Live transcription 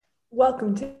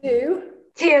Welcome to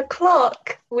Tea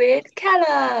o'clock with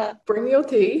Keller Bring Your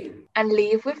Tea. and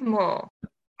leave with more.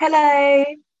 Hello.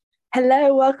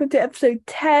 Hello, welcome to episode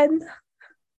 10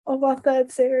 of our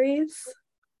third series.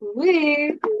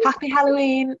 Woo. Happy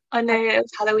Halloween. I know it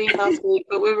was Halloween last week,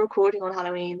 but we're recording on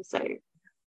Halloween, so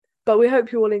But we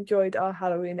hope you all enjoyed our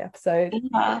Halloween episode.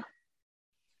 yeah.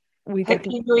 We Hope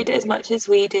did. you enjoyed it as much as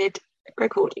we did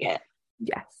recording it.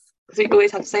 Yes. Because we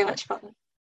always had so much fun.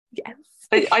 Yes.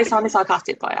 I sounded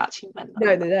sarcastic, but I actually meant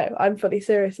that. No. I'm fully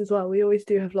serious as well. We always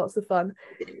do have lots of fun.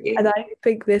 Yeah. And I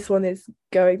think this one is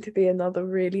going to be another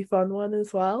really fun one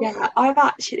as well. Yeah, I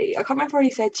can't remember if I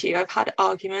already said to you, I've had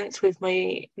arguments with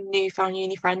my newfound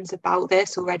uni friends about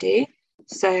this already.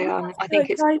 So Oh, I so think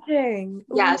it's exciting.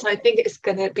 yeah, Ooh, so I think it's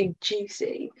gonna be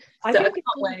juicy. I So I think can't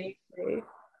it's wait. really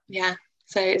Yeah.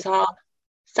 So it's our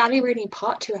Sally Rooney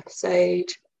part two episode,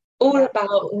 all yeah.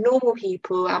 about normal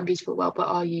people and beautiful world, but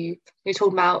are you? We're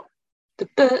talking about the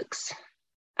books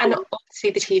and obviously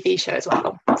the TV show as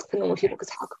well. It's for normal people because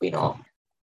how could we not?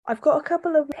 I've got a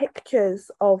couple of pictures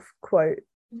of quotes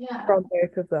Yeah. from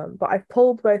both of them, but I've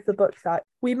pulled both the books out.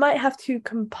 We might have to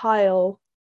compile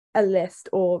a list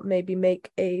or maybe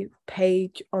make a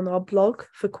page on our blog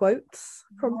for quotes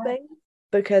from things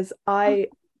because I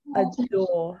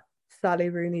adore Sally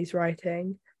Rooney's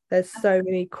writing. There's so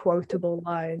many quotable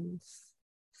lines,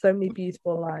 so many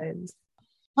beautiful lines.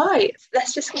 Right,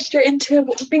 let's just get straight into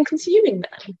what we've been consuming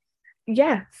then.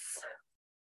 Yes,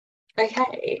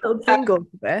 Okay. little jingle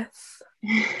for this.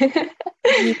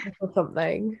 Music or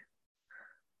something.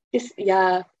 Just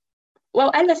yeah.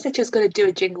 Well, Ella said she was going to do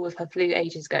a jingle with her flute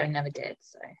ages ago and never did.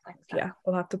 So thanks. Yeah,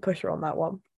 we'll have to push her on that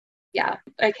one. Yeah.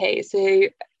 Okay. So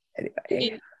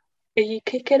Anyway, are you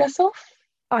kicking us off?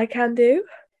 I can do.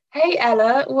 Hey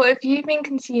Ella, what have you been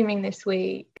consuming this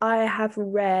week? I have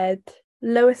read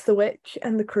Lois the Witch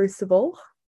and the Crucible.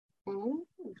 Mm.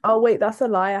 Oh, wait, that's a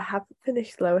lie. I haven't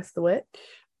finished Lois the Witch.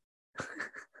 I'm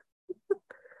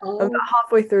Oh, about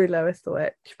halfway through Lois the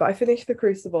Witch, but I finished the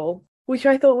Crucible, which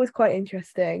I thought was quite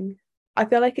interesting. I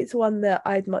feel like it's one that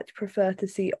I'd much prefer to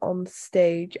see on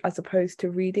stage as opposed to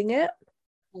reading it.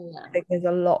 yeah. I think there's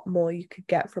a lot more you could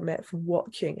get from it from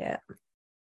watching it.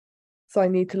 So I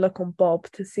need to look on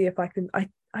Bob to see if I can.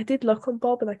 I did look on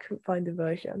Bob and I couldn't find a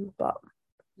version, but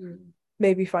Mm.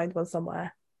 maybe find one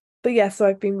somewhere. But yeah, so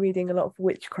I've been reading a lot of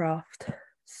witchcraft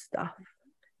stuff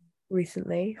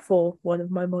recently for one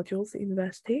of my modules at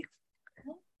university.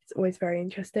 It's always very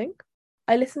interesting.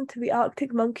 I listened to the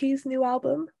Arctic Monkeys' new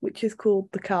album, which is called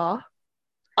The Car,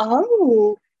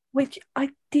 Oh. which I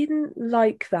didn't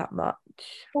like that much.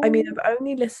 I mean, I've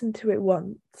only listened to it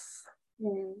once,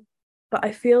 Mm. but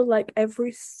I feel like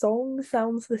every song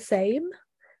sounds the same.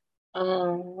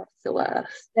 Oh, that's the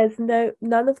worst. There's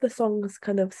none of the songs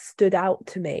kind of stood out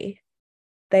to me.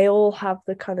 They all have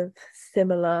the kind of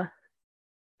similar,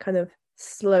 kind of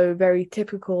slow, very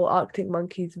typical Arctic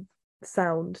Monkeys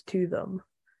sound to them.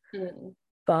 Mm.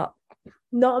 But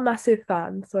not a massive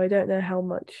fan, so I don't know how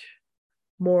much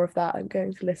more of that I'm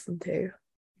going to listen to,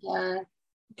 Yeah.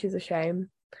 which is a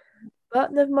shame.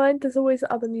 But never mind, there's always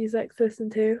other music to listen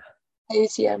to.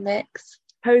 Hosier mix.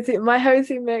 Hosey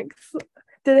mix.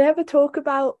 Did they ever talk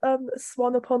about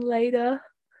Swan Upon Later,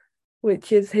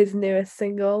 which is his newest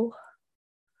single?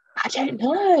 I don't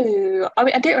know. I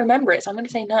mean, I don't remember it, so I'm going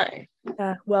to say no.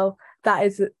 Yeah, well, that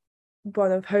is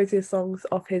one of Hosier's songs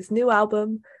off his new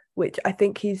album, which I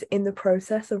think he's in the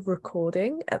process of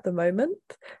recording at the moment.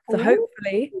 So Oh,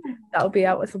 hopefully that'll be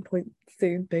out at some point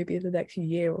soon, maybe in the next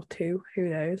year or two. Who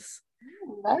knows?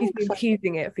 very He's been exciting.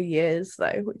 teasing it for years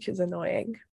though, which is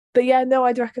annoying. But yeah, no,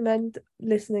 I'd recommend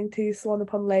listening to Swan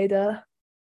Upon Later.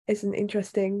 It's an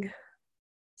interesting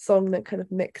song that kind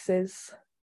of mixes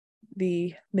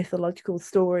the mythological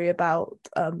story about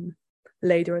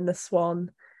Leda and the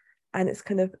Swan, and it's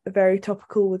kind of very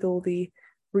topical with all the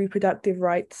reproductive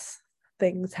rights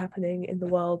things happening in the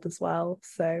world as well.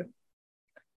 So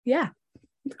yeah,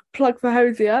 plug for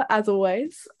Hosier as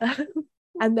always.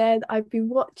 And then I've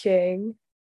watched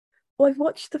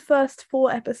the first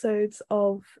four episodes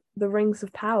of The Rings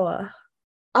of Power.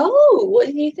 Oh, what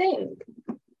do you think?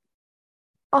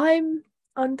 I'm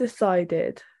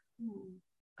undecided Hmm.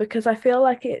 because I feel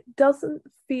like it doesn't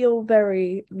feel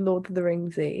very Lord of the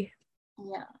Ringsy.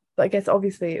 Yeah. But I guess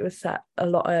obviously it was set a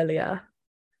lot earlier,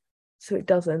 so it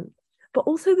doesn't. But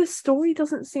also the story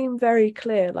doesn't seem very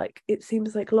clear. Like it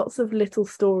seems like lots of little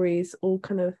stories all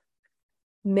kind of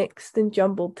mixed and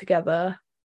jumbled together.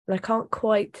 And I can't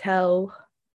quite tell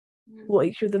what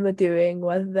each of them are doing,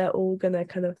 whether they're all gonna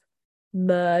kind of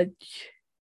merge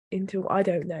into I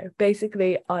don't know.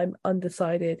 Basically, I'm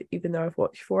undecided, even though I've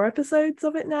watched four episodes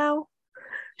of it now.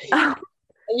 Um, Are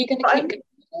you going to keep going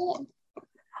with it?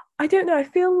 I don't know. I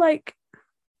feel like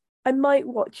I might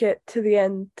watch it to the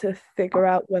end to figure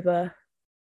out whether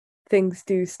things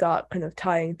do start kind of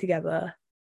tying together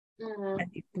Mm, and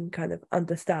you can kind of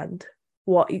understand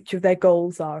what each of their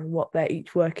goals are and what they're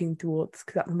each working towards.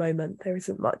 Because at the moment, there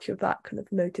isn't much of that kind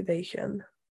of motivation.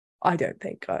 I don't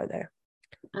think. I don't know.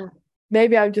 mm.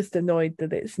 Maybe I'm just annoyed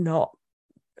that it's not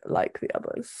like the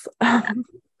others.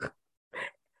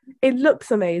 It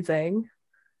looks amazing.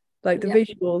 Like the Yeah.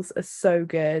 visuals are so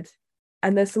good,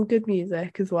 and there's some good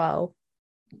music as well.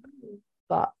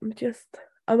 But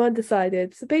I'm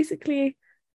undecided. So basically,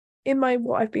 in my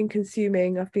what I've been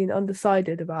consuming, I've been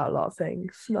undecided about a lot of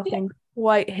things. Nothing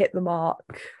quite hit the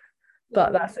mark, but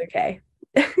Mm. that's okay.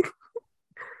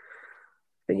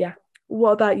 But yeah,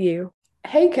 what about you?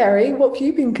 Hey Kerry, what have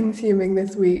you been consuming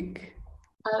this week?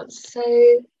 So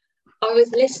I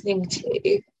was listening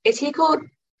to, is he called,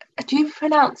 do you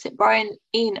pronounce it Brian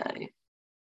Eno? Is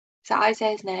that how I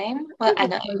say his name? Well,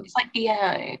 Eno. It's like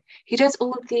Eno. He does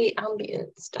all of the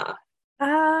ambient stuff.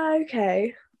 Ah,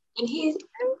 okay. And he's,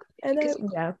 I know. because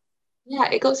Yeah. yeah,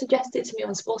 it got suggested to me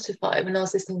on Spotify when I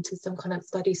was listening to some kind of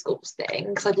study schools thing,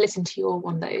 because I'd listened to your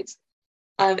one of those.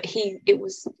 It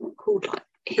was called like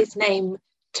his name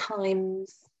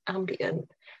times ambient,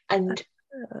 and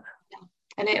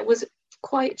and it was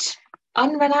quite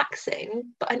unrelaxing,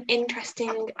 but an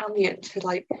interesting ambient for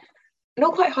like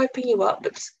not quite hyping you up,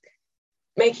 but just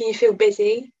making you feel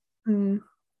busy. Mm.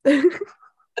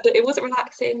 It wasn't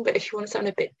relaxing, but if you want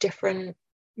something a bit different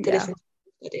to Yeah. listen to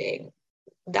studying,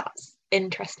 that's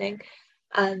interesting.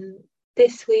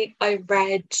 This week I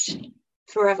read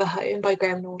Forever Home by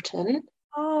Graham Norton.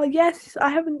 Oh yes, I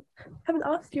haven't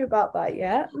asked you about that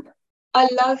yet. I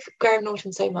love Graham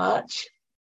Norton so much,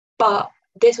 but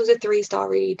this was a 3-star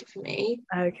read for me.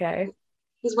 Okay.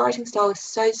 His writing style is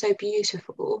so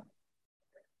beautiful,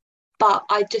 but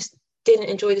I just didn't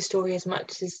enjoy the story as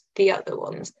much as the other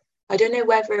ones. I don't know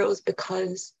whether it was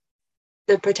because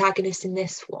the protagonist in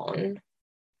this one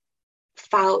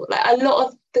felt like a lot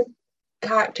of the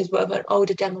characters were of an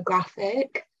older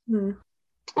demographic. Hmm.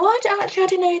 Well, I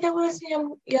don't know. There was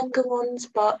younger ones,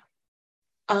 but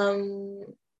um,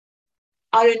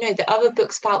 I don't know. The other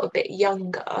books felt a bit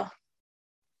younger,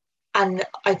 and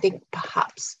I think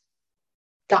perhaps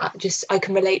that just I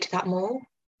can relate to that more.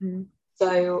 Hmm.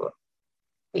 So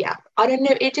yeah, I don't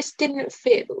know. It just didn't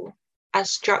feel as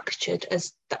structured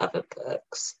as the other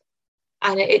books,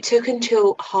 and it took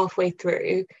until halfway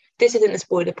through. This isn't a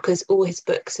spoiler because all his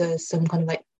books are some kind of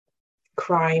like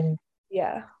crime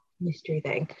Yeah. mystery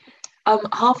thing.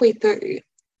 Halfway through,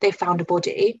 they found a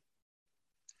body,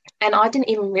 and I didn't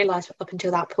even realize up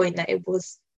until that point that it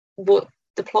was what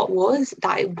the plot was,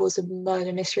 that it was a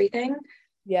murder mystery thing. So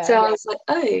Yeah. I was like,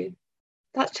 oh,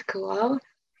 that took a while.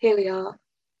 Here we are.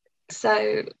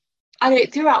 So I know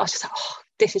throughout I was just like, oh,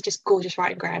 this is just gorgeous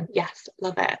writing, Graham. Yes,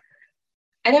 love it.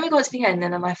 And then we got to the end,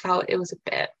 and then I felt it was a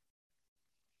bit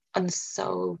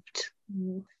unsolved.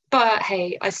 Hmm. But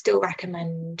hey, I still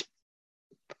recommend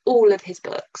all of his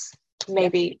books. Yeah.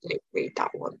 Maybe read that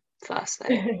one first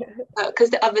though, because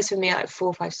the others for me are like 4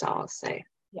 or 5 stars. So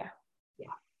Yeah. yeah,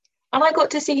 and I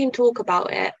got to see him talk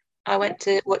about it. I went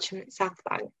to watch him at South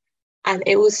Bank, and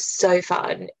it was so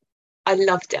fun. I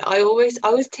loved it. I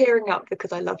was tearing up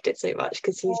because I loved it so much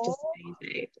because he's just Oh,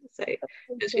 amazing. So it that's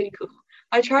so was really sweet. cool.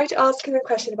 I tried to ask him a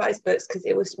question about his books because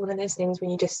it was one of those things when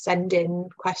you just send in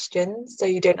questions, so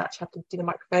you don't actually have to do the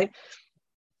microphone.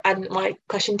 And my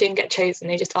question didn't get chosen.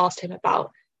 They just asked him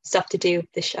about stuff to do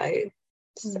with the show.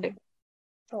 So, Mm.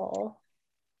 Oh,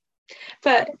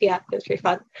 but yeah, it was really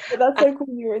fun. but that's And so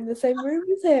cool. You're in the same room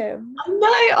as him. I know,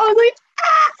 I was like,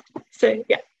 ah! So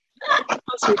yeah, I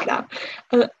was really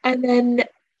glad. And then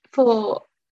for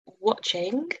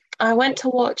watching, I went to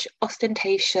watch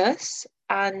Ostentatious,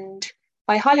 and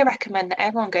I highly recommend that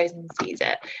everyone goes and sees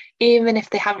it, even if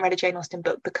they haven't read a Jane Austen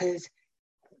book, because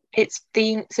it's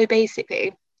themed. So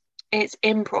basically, it's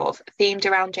improv themed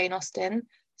around Jane Austen.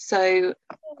 So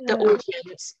the Yeah.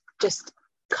 audience just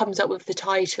comes up with the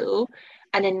title,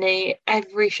 and then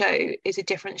every show is a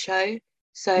different show. Mm.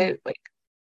 So like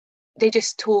they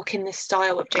just talk in the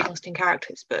style of Jane Austen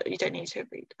characters, but you don't need to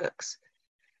read the books.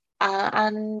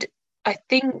 And I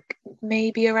think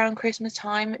maybe around Christmas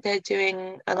time they're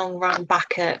doing a long run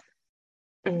back at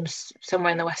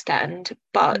somewhere in the West End,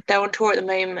 but they're on tour at the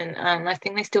moment, and I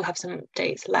think they still have some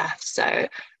dates left. So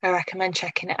I recommend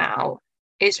checking it out.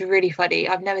 It's really funny.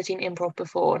 I've never seen improv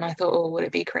before, and I thought, oh, would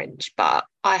it be cringe? But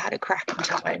I had a cracking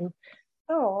time.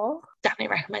 Oh.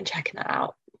 Definitely recommend checking that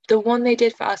out. The one they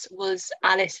did for us was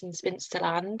Alice in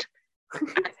Spinsterland.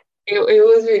 It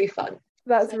was really fun.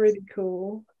 That's really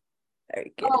cool.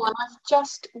 Very Oh, good. and I've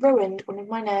just ruined one of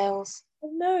my nails.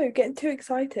 Oh no, getting too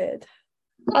excited.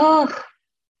 Oh, Too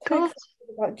God,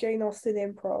 excited about Jane Austen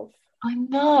improv. I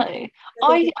know. Never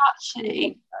I been in actually,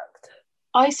 contact.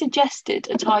 I suggested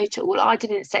a title. Well, I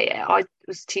didn't say it. I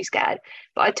was too scared.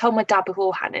 But I told my dad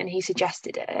beforehand and he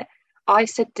suggested it. I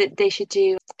said that they should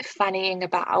do Fannying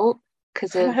About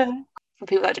because of, for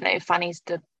people that don't know, Fanny's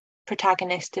the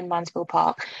protagonist in Mansfield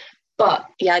Park. But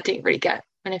yeah, I didn't really get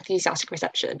an enthusiastic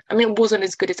reception. I mean, it wasn't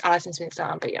as good as Alice in Smith's,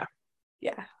 but yeah.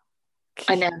 Yeah.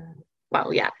 And then,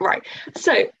 well, yeah, right.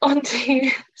 So on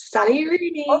to Sally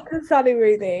Rooney. On to Sally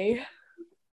Rooney.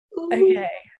 Ooh. Okay.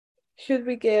 Should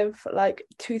we give like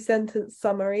 2 sentence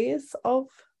summaries of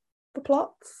the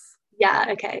plots? Yeah,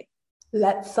 okay.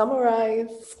 Let's summarize.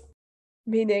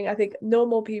 Meaning, I think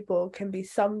normal people can be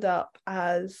summed up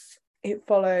as it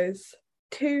follows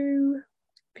two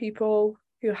people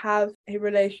who have a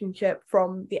relationship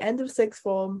from the end of sixth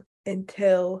form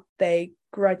until they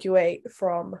graduate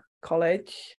from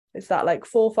college. It's that like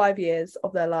 4 or 5 years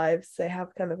of their lives. They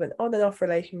have kind of an on and off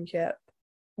relationship.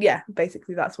 Yeah,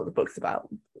 basically that's what the book's about.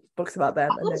 The book's about them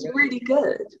and That's then really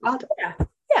good. Well done. yeah,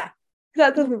 yeah.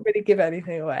 That doesn't really give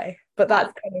anything away. But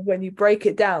that's kind of when you break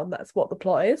it down, that's what the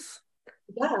plot is.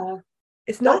 Yeah,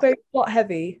 It's not that's very plot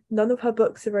heavy. None of her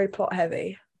books are very plot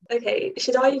heavy. okay.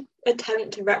 Should I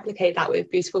attempt to replicate that with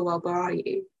Beautiful World, Where Are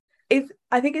You?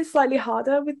 I think it's slightly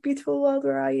harder with Beautiful World,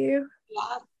 Where Are You?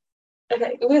 Yeah.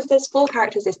 Okay, because there's 4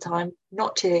 characters this time,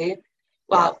 not two. Yeah.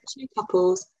 Well, 2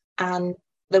 couples, and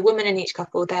the women in each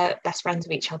couple, they're best friends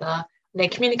with each other. And they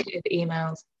communicate over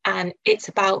emails, and it's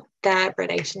about their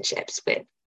relationships with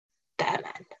their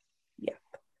men. Yeah.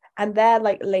 And they're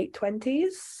like late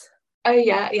 20s. Oh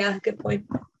yeah, yeah, good point.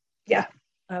 Yeah,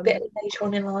 bit Um, later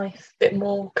on in life, bit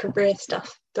more career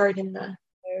stuff thrown in there.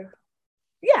 so,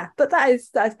 yeah, but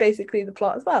that's basically the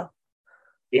plot as well.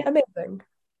 Yeah. Amazing.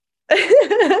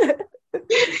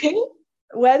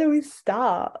 Where do we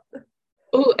start?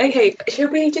 Oh, okay.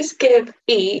 Should we just give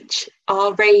each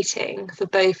our rating for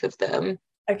both of them?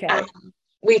 Okay. And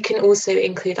we can also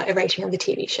include like a rating of the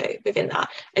TV show within that,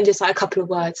 and just like a couple of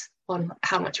words on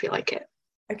how much we like it.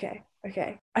 Okay.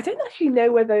 Okay. I don't actually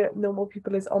know whether Normal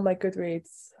People is on my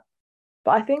Goodreads,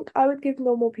 but I think I would give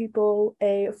Normal People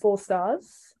a 4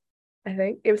 stars. I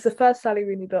think it was the first Sally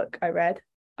Rooney book I read.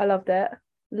 I loved it.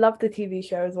 Loved the TV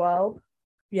show as well.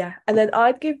 Yeah. And then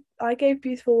I gave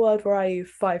Beautiful World Where Are You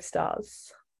 5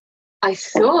 stars. I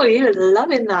saw you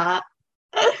loving that.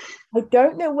 I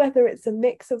don't know whether it's a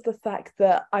mix of the fact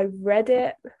that I read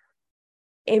it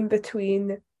in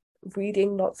between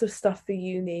reading lots of stuff for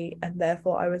uni, and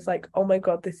therefore I was like, oh my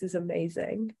God, this is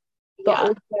amazing. But Yeah,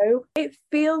 also, it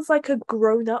feels like a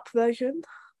grown up version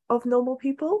of Normal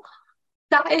People.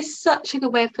 that is such a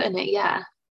good way of putting it. Yeah,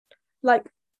 Like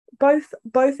both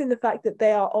in the fact that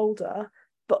they are older,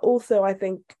 but also I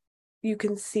think you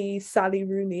can see Sally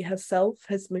Rooney herself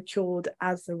has matured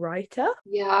as a writer.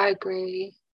 yeah, I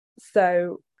agree.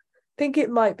 So I think it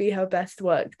might be her best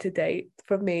work to date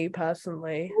for me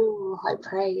personally. Oh, high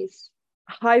praise.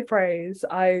 High praise.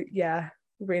 Yeah,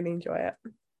 really enjoy it.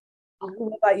 Um,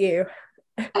 What about you?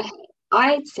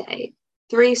 I'd say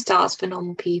 3 stars for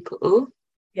non-people.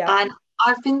 Yeah. And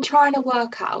I've been trying to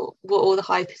work out what all the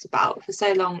hype is about for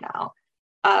so long now.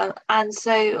 And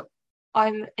so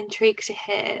I'm intrigued to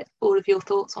hear all of your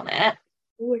thoughts on it.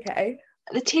 Okay.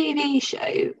 The TV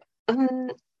show,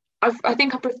 I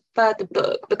think I preferred the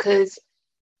book because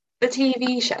the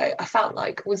TV show I felt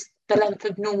like was the length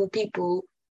of Normal People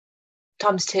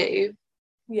times 2.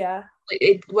 Yeah.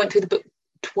 It went through the book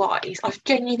twice. I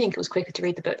genuinely think it was quicker to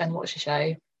read the book than watch the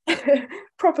show.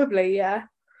 Probably, yeah.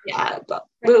 Yeah, but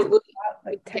Reckon we'll about,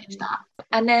 like pitch 10. that.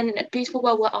 And then Beautiful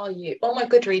World, What Are You? On my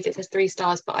Goodreads, it says 3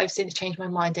 stars, but I've since changed my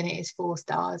mind and it is 4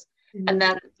 stars. And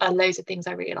Mm. then loads of things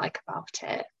I really like about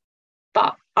it.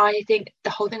 But I think the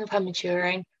whole thing of her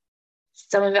maturing,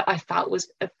 some of it I felt was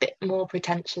a bit more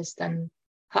pretentious than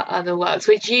her other works,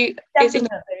 which you is in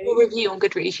your Definitely. review on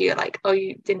Goodreads, you're like, oh,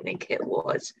 you didn't think it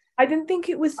was. I didn't think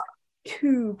it was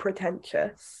too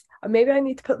pretentious. And maybe I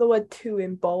need to put the word too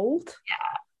in bold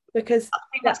because I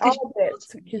think that's there are because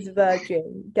bits which is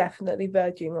verging, definitely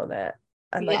verging on it.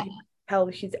 And like yeah. you can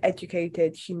tell she's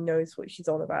educated, she knows what she's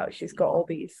on about. She's got all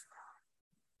these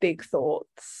big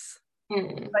thoughts.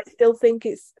 Hmm. I still think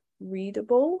it's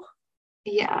readable.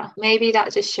 Yeah, maybe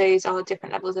that just shows our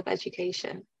different levels of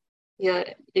education. Yeah,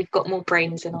 you've got more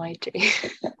brains than I do.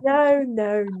 No,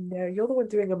 no, no. You're the one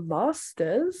doing a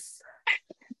master's.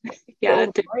 Yeah, Got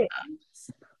all the brains.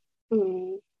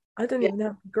 mm, I don't yeah. even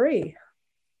have a degree.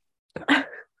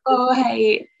 Oh,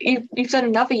 hey, you've done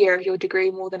another year of your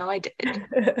degree more than I did.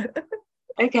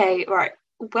 Okay, right.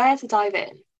 Where to dive in?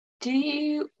 Do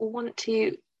you want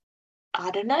to,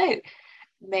 I don't know,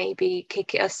 maybe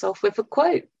kick us off with a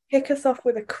quote? Kick us off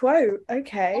with a quote.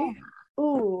 Okay.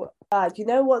 Ooh, do you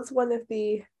know what's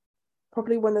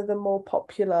probably one of the more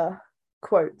popular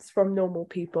quotes from normal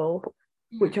people,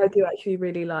 which I do actually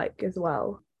really like as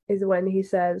well, is when he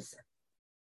says,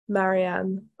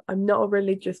 Marianne, I'm not a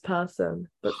religious person,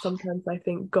 but sometimes I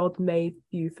think God made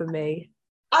you for me.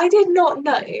 I did not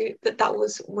know that that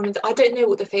was one of the. I don't know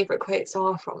what the favourite quotes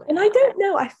are from it And I now. don't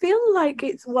know, I feel like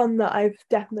it's one that I've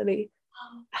definitely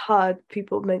heard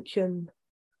people mention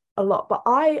a lot, but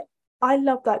I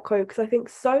love that quote because I think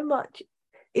so much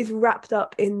is wrapped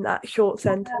up in that short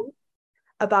sentence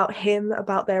about him,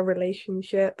 about their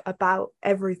relationship, about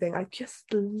everything. I just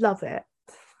love it.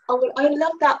 Oh, well, I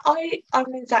love that. I'm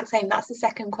the exact same. That's the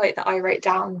second quote that I wrote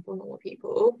down from all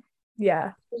people.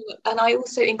 Yeah, And I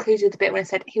also included the bit when I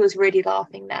said he was really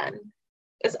laughing then,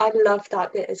 because I love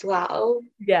that bit as well.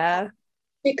 yeah.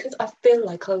 Because I feel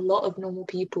like a lot of normal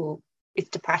people, it's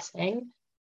depressing.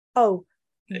 Oh,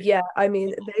 yeah. I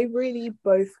mean, they really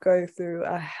both go through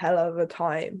a hell of a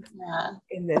time Yeah,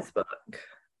 in this book.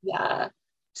 yeah.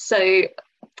 So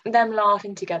them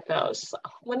laughing together, I was just like,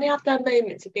 when they have their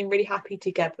moments of being really happy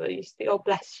together, you just think, oh,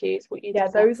 bless you, it's what you Yeah,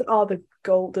 deserve. those are the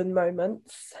golden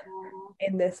moments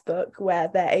in this book where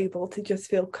they're able to just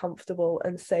feel comfortable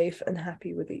and safe and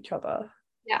happy with each other.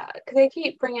 Yeah, because they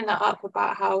keep bringing that up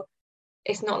about how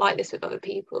it's not like this with other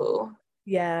people.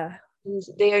 Yeah, And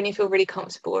they only feel really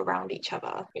comfortable around each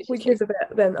other, which is which really, is a bit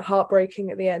then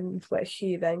heartbreaking at the end, where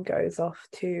she then goes off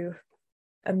to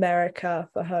America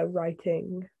for her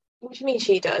writing. which means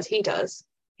she does, he does.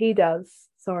 He does.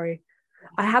 Sorry.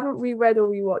 I haven't reread or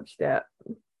rewatched it.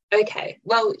 Okay,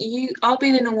 well, I'll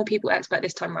be the normal people expert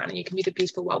this time around, and you can be the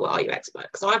beautiful what are you expert?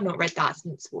 Because I've not read that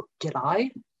since what,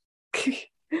 July.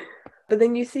 But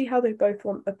then you see how they both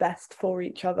want the best for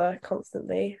each other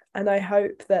constantly. And I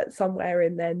hope that somewhere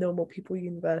in their normal people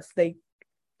universe they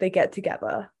get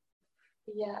together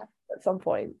Yeah. at some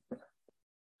point.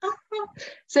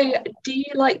 So, do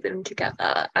you like them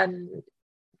together? And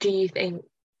do you think?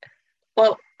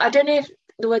 Well, I don't know if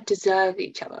the word "deserve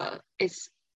each other" is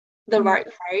the Mm. right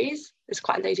phrase. It's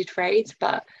quite a loaded phrase,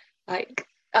 but like,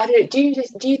 I don't. Do you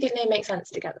think they make sense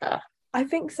together? I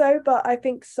think so, but I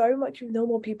think so much of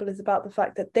normal people is about the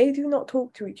fact that they do not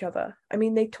talk to each other. I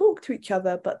mean, they talk to each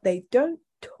other, but they don't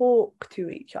talk to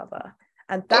each other.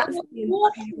 And that's the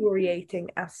What?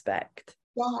 infuriating aspect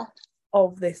Yeah.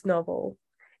 of this novel.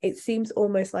 It seems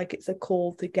almost like it's a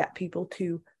call to get people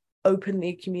to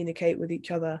openly communicate with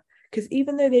each other. Because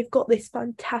even though they've got this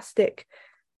fantastic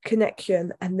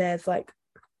connection, and there's like,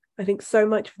 I think so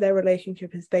much of their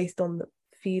relationship is based on the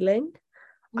feeling.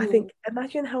 I Mm. think,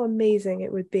 imagine how amazing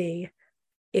it would be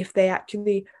if they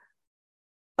actually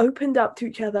opened up to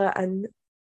each other and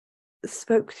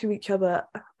spoke to each other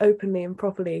openly and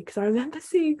properly. Because I remember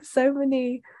seeing so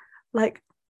many like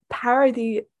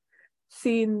parody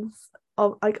scenes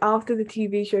of like after the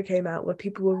TV show came out where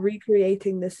people were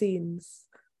recreating the scenes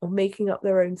or making up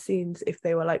their own scenes if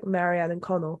they were like Marianne and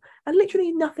Connell, and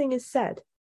literally nothing is said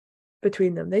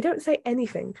between them. They don't say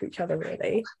anything to each other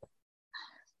really.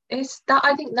 It's that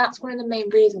I think that's one of the main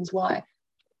reasons why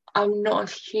I'm not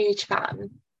a huge fan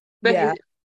Yeah. because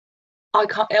I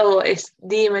can't. Oh, it's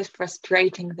the most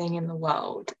frustrating thing in the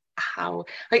world. How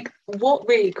like what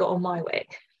really got on my way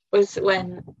was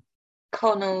when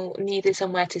Connell needed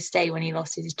somewhere to stay when he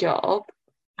lost his job,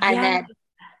 and Yeah.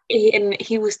 then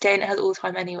he was staying at her all the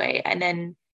time anyway, and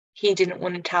then he didn't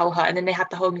want to tell her, and then they had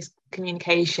the whole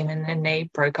miscommunication, and then they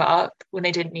broke up when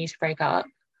they didn't need to break up.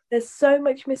 There's so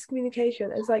much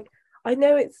miscommunication. It's like, I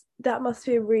know that must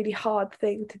be a really hard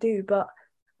thing to do, but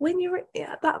when you're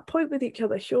at that point with each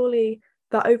other, surely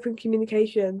that open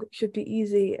communication should be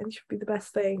easy and should be the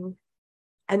best thing.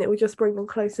 And it will just bring them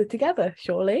closer together,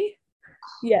 surely.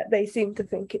 Yet they seem to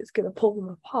think it's going to pull them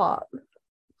apart.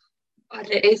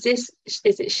 Is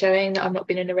it showing that I've not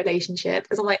been in a relationship?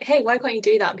 Because I'm like, hey, why can't you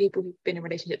do that? And people who've been in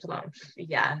relationships are like,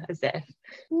 yeah, as if.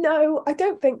 No, I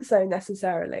don't think so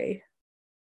necessarily.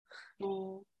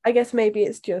 Mm. I guess maybe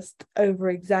it's just over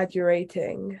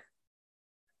exaggerating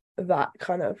that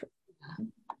kind of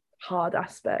hard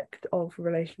aspect of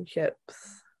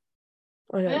relationships.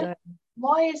 I don't know.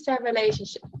 Why is their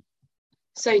relationship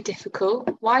so difficult?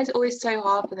 Why is it always so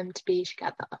hard for them to be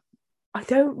together? I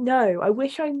don't know. I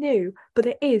wish I knew, but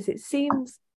it is. It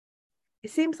seems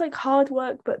like hard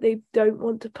work, but they don't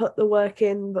want to put the work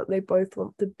in, but they both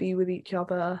want to be with each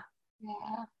other.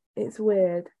 Yeah. It's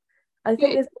weird. I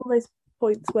think there's almost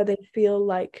points where they feel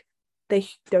like they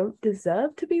don't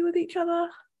deserve to be with each other.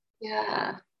 Yeah,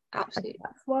 And absolutely.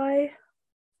 that's why.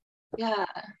 Yeah.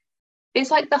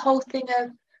 It's like the whole thing of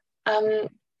um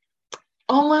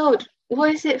oh my god,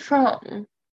 what is it from?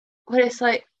 Where it's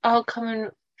like, I'll come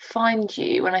and find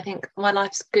you when I think my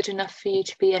life's good enough for you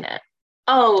to be in it.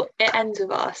 Oh, It Ends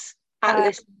With Us. Uh,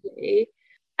 Atlas.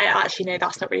 I actually know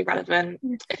that's not really relevant.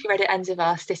 If you read It Ends With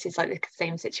Us, this is like the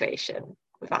same situation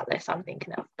with Atlas I'm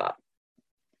thinking of, but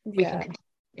we can yeah. continue.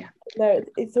 Yeah. No,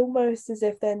 it's almost as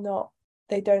if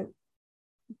they don't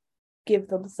give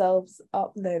themselves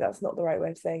up. No, that's not the right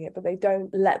way of saying it, but they don't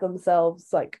let themselves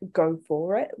like go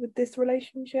for it with this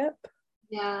relationship.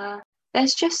 Yeah.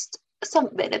 There's just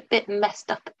something a bit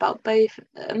messed up about both of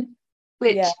them, Yeah,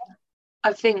 which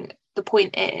I think the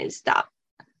point is that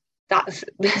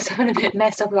there's something a bit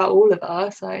messed up about all of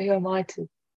us. Like, who am I to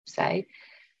say?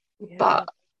 yeah. But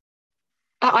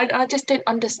I just don't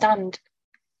understand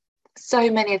so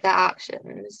many of their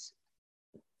actions.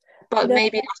 But No,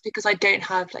 maybe that's because I don't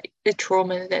have like the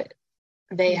trauma that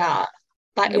they yeah, have.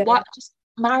 Like yeah. what just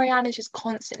Marianne is just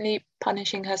constantly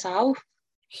punishing herself.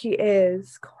 She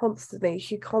is constantly,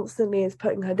 she constantly is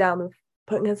putting her down and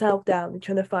putting herself down and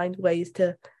trying to find ways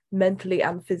to mentally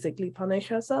and physically punish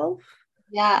herself.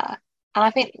 Yeah. And I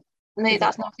think maybe Is it?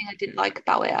 that's another thing I didn't like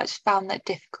about it. I just found that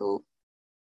difficult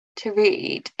to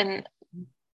read. And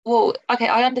well, okay,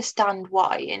 I understand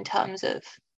why in terms of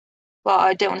well,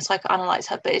 I don't want to psychoanalyze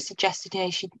her, but it suggested,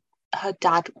 her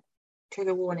dad,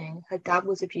 trigger warning, her dad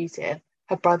was abusive,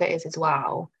 her brother is as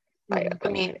well. Like, Mm, I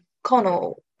mean,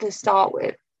 Connell, to start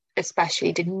with,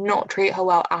 especially, did not treat her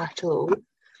well at all.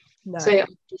 So no. I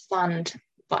understand,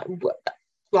 like,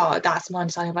 well, that's my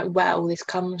understanding of like where all this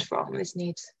comes from, this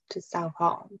need to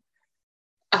self-harm.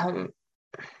 Um,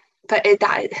 but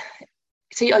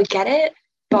so I get it,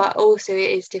 but also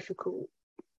it is difficult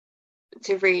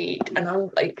to read. And I'm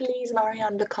like, please,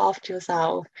 Marianne, look after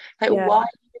yourself. Like, Yeah. why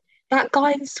that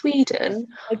guy in Sweden?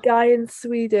 A guy in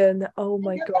Sweden. Oh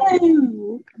my God.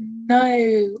 No,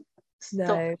 no, stop.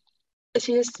 No.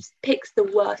 She just picks the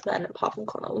worst men apart from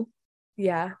Connell.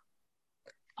 Yeah.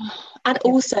 And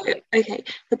Yeah. also, okay,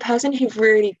 the person who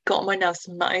really got on my nerves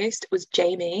the most was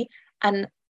Jamie. And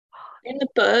in the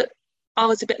book, I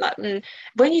was a bit like,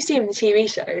 when you see him in the TV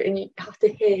show and you have to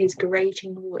hear his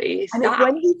grating voice, And it's that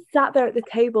when he sat there at the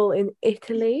table in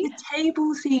Italy. the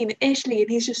table scene initially,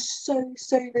 and he's just so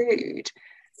rude.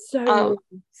 So Um,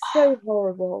 rude, so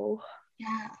horrible.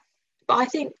 yeah, but I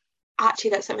think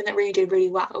actually that's something that really did really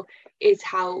well is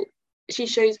how she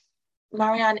shows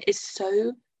Marianne is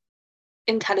so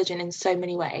intelligent in so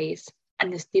many ways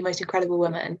and is the most incredible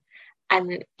woman.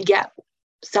 And yet,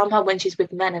 somehow, when she's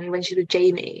with men and when she's with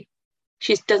Jamie,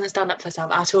 she doesn't stand up for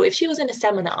herself at all. If she was in a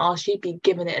seminar, she'd be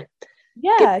giving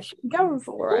Yeah, she's going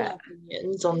for all it. her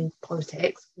opinions on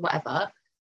politics, whatever.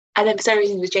 And then for some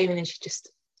reason with Jamie, and she's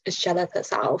just a shell of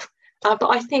herself. But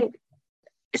I think,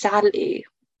 sadly,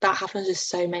 that happens with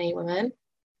so many women.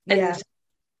 Yeah. And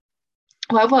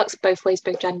well, it works both ways,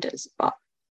 both genders. But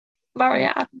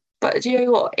Marianne, but do you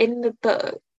know what? In the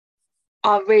book,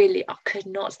 I could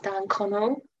not stand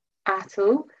Connell at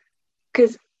all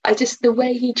because I just the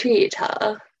way he treated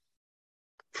her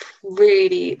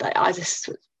really like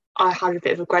I had a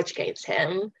bit of a grudge against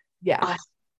him. Yeah. I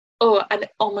and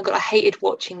oh my god, I hated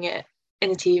watching it in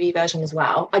the TV version as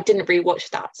well. I didn't rewatch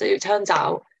that, so it turns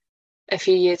out a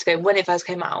few years ago when it first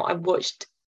came out, I watched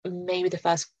maybe the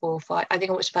first 4 or 5. I think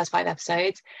I watched the first 5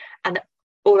 episodes, and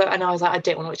and I was like, I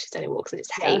don't want to watch this anymore because I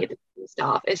just Yeah. hated the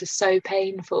stuff. It's just so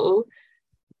painful.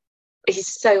 He's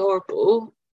so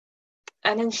horrible,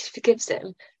 and then she forgives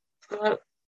him. Well,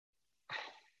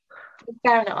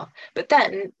 fair enough, but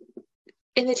then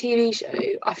in the TV show,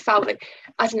 I felt like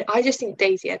I don't know, I just think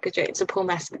Daisy Edgar Jones and Paul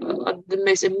Mescal are the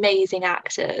most amazing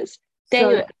actors. They So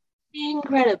were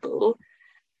incredible,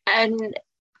 and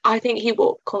I think he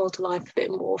brought Connell to life a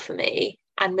bit more for me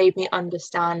and made me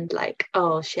understand like,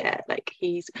 oh shit, like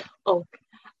oh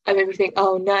I made me think,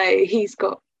 oh no, he's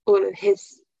got all of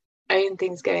his own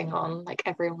things going on, like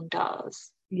everyone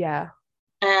does. yeah.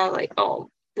 And I was like, oh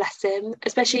bless him,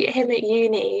 especially him at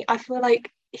uni. I feel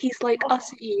like he's like Oh,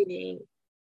 us at uni.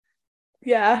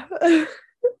 yeah.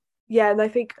 Yeah, and I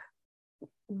think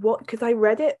what because I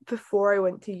read it before I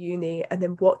went to uni and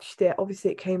then watched it.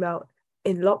 Obviously, it came out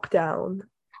in lockdown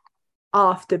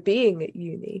after being at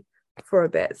uni for a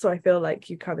bit. So I feel like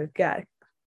you kind of get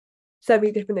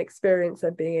semi-different experience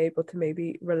and being able to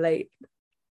maybe relate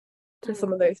to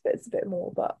some of Mm, those bits a bit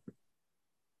more. But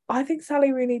I think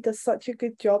Sally Rooney does such a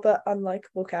good job at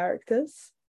unlikable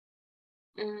characters.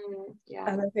 yeah.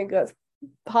 And I think that's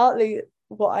partly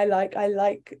what I like. I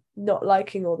like not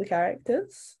liking all the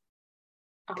characters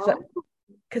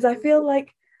because Oh, I feel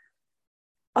like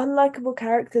unlikable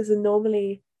characters are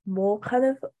normally more kind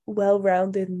of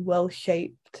well-rounded and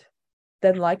well-shaped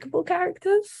than likable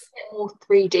characters. A bit more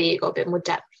 3D, got a bit more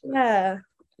depth. Yeah.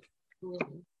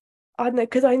 Mm. I don't know,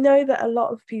 because I know that a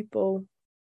lot of people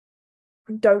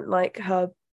don't like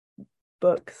her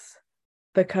books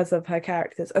because of her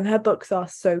characters, and her books are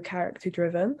so character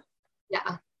driven,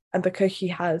 Yeah. and because she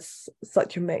has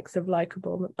such a mix of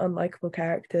likable and unlikable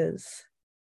characters,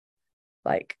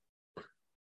 like,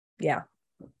 yeah,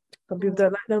 some people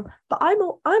don't like them, but I'm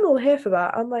all here for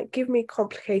that. I'm like, give me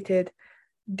complicated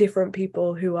different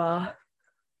people who are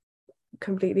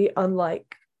completely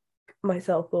unlike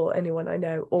myself or anyone I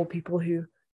know, or people who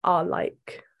are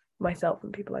like myself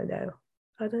and people I know.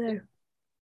 I don't know.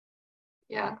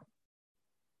 Yeah.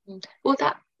 Well,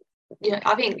 that,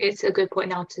 I think it's a good point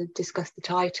now to discuss the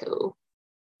title.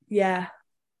 Yeah.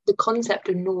 The concept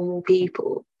of normal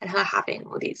people and her having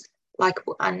all these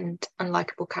likable and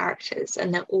unlikable characters,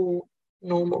 and they're all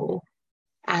normal.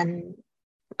 And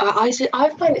I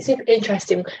find it super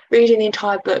interesting reading the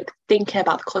entire book, thinking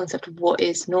about the concept of what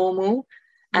is normal.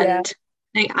 Yeah. And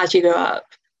I think as you grow up,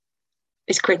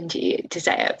 it's cringy to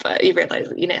say it, but you realise,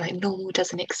 like normal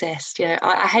doesn't exist.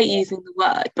 I hate using the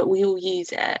word, but we all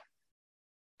use it.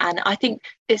 And I think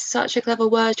it's such a clever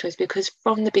word choice, because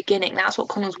from the beginning, that's what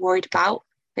Connell's worried about.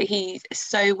 That he's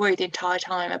so worried the entire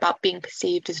time about being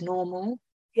perceived as normal.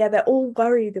 Yeah, they're all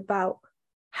worried about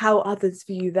how others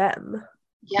view them.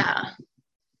 Yeah,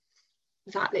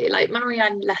 exactly. Like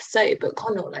Marianne less so, but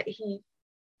Connell, like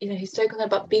he's so concerned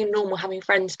about being normal, having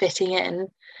friends, fitting in,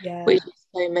 Yeah. which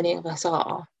so many of us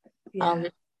are. Yeah.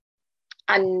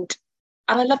 And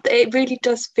I love that it really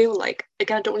does feel like,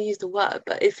 again, I don't want to use the word,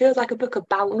 but it feels like a book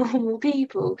about normal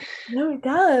people. No, it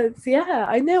does. Yeah,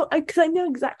 I know, because I know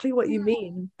exactly what you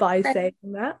mean by They're, saying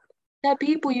that. they're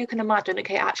people you can imagine.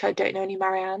 Okay, actually, I don't know any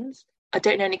Mariannes. I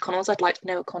don't know any Connells. I'd like to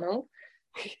know a Connell.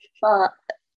 But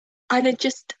I know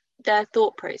just their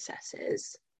thought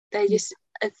processes. They're just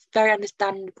it's very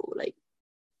understandable. Like,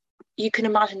 you can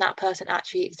imagine that person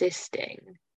actually existing.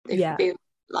 They Yeah, feel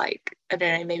like, I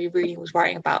don't know, maybe Rooney was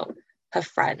writing about her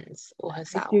friends or they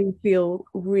herself. do feel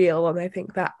real, and I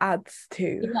think that adds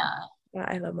to Yeah.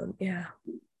 that element. Yeah.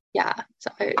 Yeah.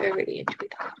 So I really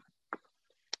enjoyed that.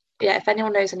 Yeah, if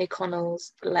anyone knows any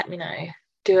Connells, let me know.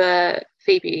 Do a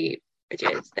Phoebe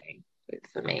Bridges thing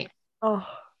for me. Oh,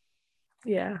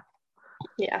 yeah.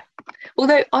 Yeah.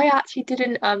 Although I actually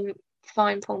didn't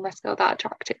find Paul Mescal that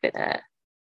attractive in it.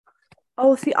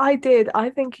 Oh, see, I did. I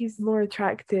think he's more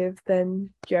attractive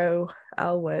than Joe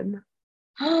Alwyn.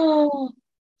 Oh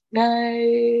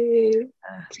no.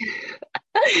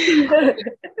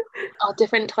 Our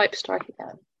different type strike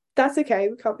again. That's okay.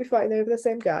 We can't be fighting over the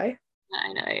same guy.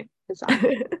 I know,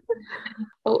 exactly.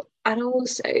 Oh, and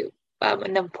also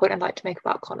another point I'd like to make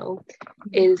about Connell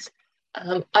is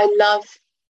I love,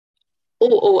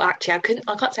 or actually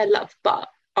I can't say I love, but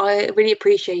I really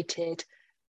appreciated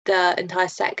the entire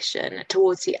section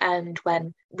towards the end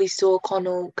when we saw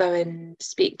Connell go and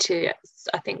speak to,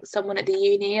 I think, someone at the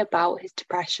uni about his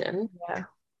depression, Yeah.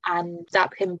 and that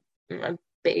became a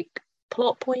big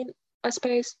plot point, I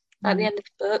suppose, at the end of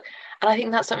the book. And I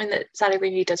think that's something that Sally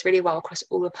Rooney does really well across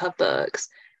all of her books.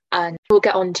 And we'll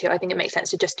get on to, I think it makes sense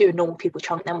to just do a normal people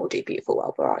chunk, then we'll do Beautiful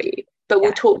World, Where Are You? But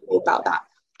we'll talk more about that.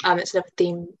 It's another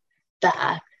theme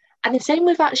there. And the same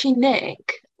with actually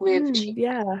Nick, she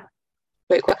Yeah.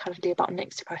 spoke quite casually about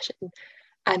Nick's depression.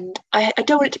 And I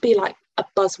don't want it to be like a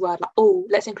buzzword, like, oh,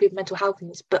 let's include mental health in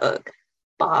this book.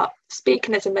 But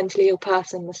speaking as a mentally ill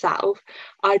person myself,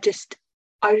 I just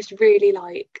really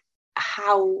like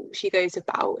how she goes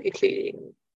about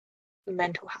including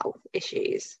mental health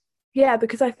issues. Yeah,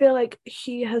 because I feel like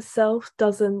she herself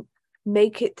doesn't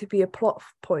make it to be a plot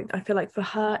point. I feel like for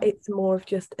her, it's more of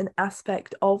just an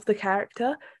aspect of the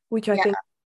character, which I think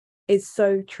is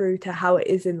so true to how it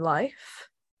is in life.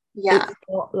 Yeah. It's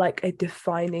not like a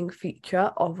defining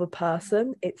feature of a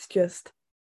person, it's just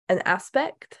an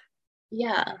aspect.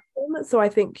 Yeah. So I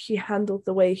think she handles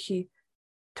the way she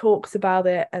talks about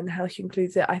it and how she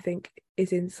includes it, I think,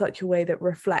 is in such a way that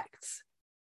reflects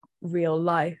real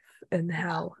life and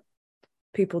how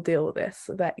people deal with this.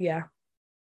 So that, yeah,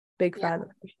 big fan of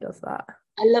how she does that.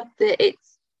 I love that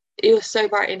you're so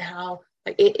right in how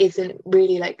like it isn't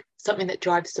really like something that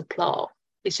drives the plot.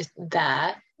 It's just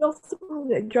there. Not something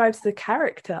that drives the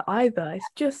character either. It's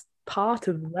just part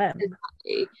of them.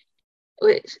 Exactly.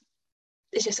 Which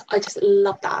it's just, I just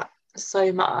love that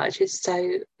so much. It's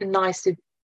so nice to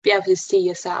be able to see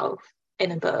yourself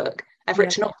in a book and for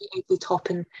it to not be over the top.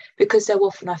 And because so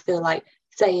often I feel like,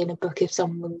 say in a book, if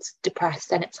someone's depressed,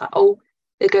 then it's like, oh,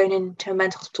 they're going into a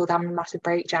mental hospital, they're having a massive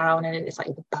breakdown, and it's like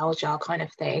the bell jar kind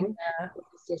of thing. Yeah.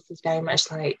 this is very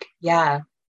much like, yeah,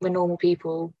 we're normal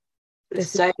people. There's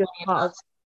This is so just many of part of us.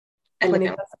 And living,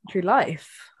 21st century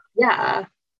life. yeah,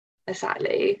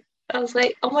 exactly. I was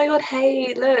like, oh my god,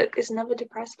 hey, look, it's another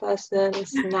depressed person.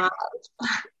 Snap.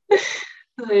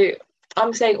 So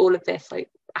I'm saying all of this like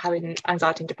having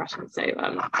anxiety and depression. So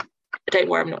don't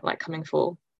worry, I'm not like coming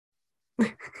for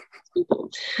people.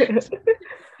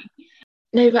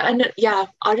 No, but and yeah,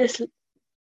 I just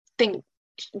think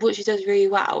what she does really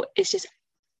well is just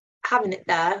having it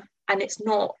there, and it's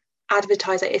not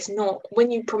advertised. Like, it's not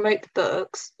when you promote the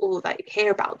books or like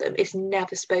hear about them, it's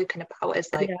never spoken about as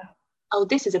like, Yeah, oh,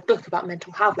 this is a book about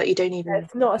mental health. Like you don't even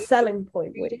it's not a selling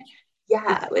point, which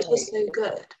yeah, which was great. so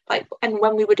good. Like, and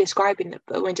when we were describing the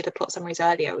book, when we did the plot summaries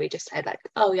earlier, we just said like,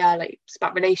 oh yeah, like it's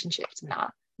about relationships and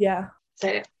that. Yeah,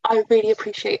 So I really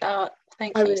appreciate that.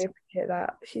 Thank I you. really appreciate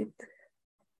that.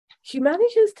 She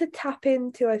manages to tap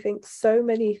into, I think, so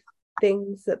many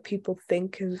things that people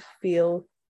think and feel,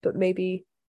 but maybe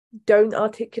don't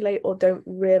articulate or don't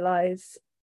realize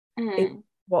in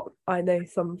what I know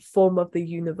some form of the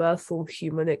universal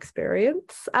human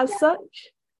experience as Yeah.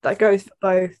 such. That goes for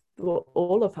both or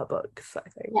all of her books, I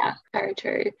think. Yeah, very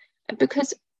true.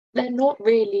 Because they're not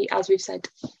really, as we've said,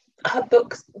 her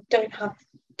books don't have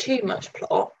too much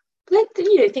plot. Like,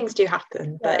 you know, things do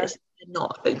happen, but it's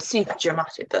not super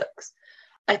dramatic books.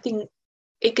 I think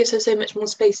it gives her so much more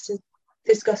space to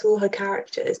discuss all her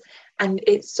characters, and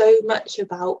it's so much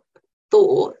about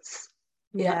thoughts.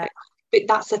 Yeah. But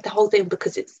that's the whole thing,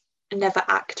 because it's never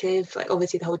active. Like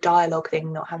obviously the whole dialogue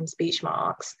thing, not having speech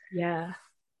marks. Yeah.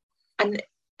 And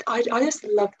I just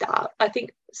love that. I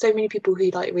think so many people who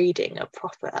like reading are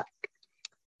proper like,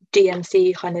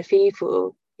 DMC kind of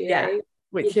people, you know?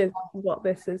 Which is what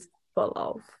this is full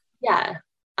of. Yeah.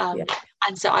 Yeah.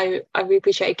 And so I really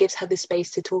appreciate it gives her the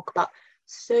space to talk about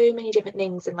so many different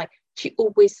things, and like she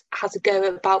always has a go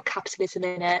about capitalism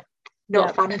in it.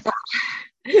 Not a fan of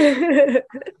that.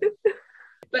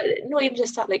 But not even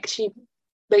just that, like she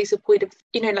makes a point of,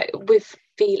 you know, like with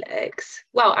Felix,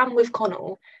 well, and with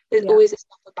Connell, there's always this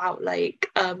stuff about like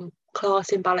class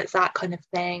imbalance, that kind of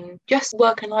thing, just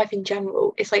work and life in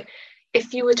general. It's like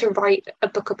if you were to write a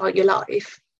book about your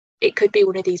life, it could be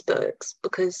one of these books,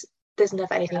 because there's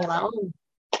never anything about, oh,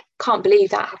 can't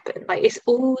believe that happened. Like it's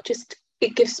all just,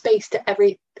 it gives space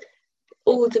to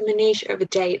all the minutiae of a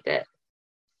day that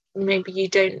maybe you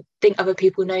don't think other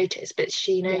people notice, but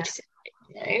she notices it,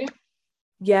 you know?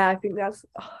 Yeah, I think that's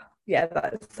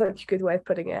such a good way of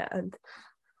putting it. And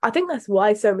I think that's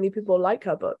why so many people like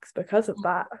her books, because of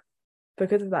that.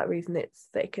 Because of that reason,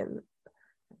 they can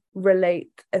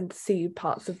relate and see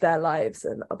parts of their lives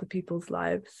and other people's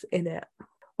lives in it.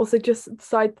 Also, just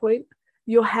side point,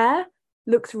 your hair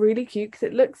looks really cute because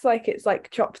it looks like it's like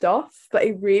chopped off, but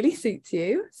it really suits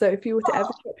you. So if you were to ever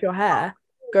chop your hair,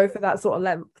 go for that sort of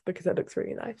length because it looks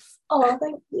really nice. Oh,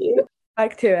 thank you.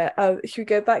 Back to it. Should we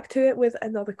go back to it with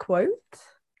another quote?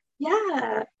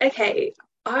 Yeah. Okay.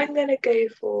 I'm gonna go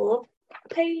for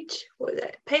page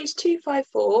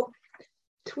 254,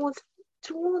 towards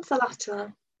the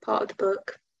latter part of the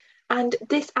book. And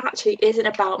this actually isn't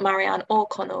about Marianne or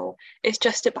Connell. It's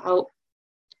just about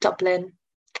Dublin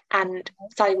and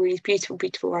Sally Rooney's beautiful,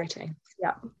 beautiful writing.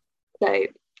 Yeah. So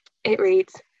it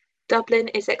reads, Dublin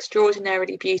is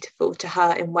extraordinarily beautiful to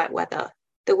her in wet weather.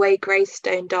 The way grey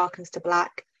stone darkens to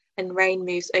black, and rain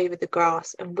moves over the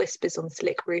grass and whispers on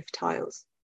slick roof tiles.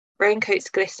 Raincoats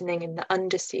glistening in the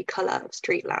undersea colour of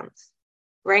street lamps.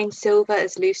 Rain silver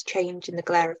as loose change in the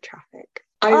glare of traffic.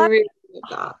 I really love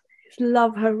that. I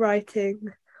love her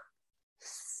writing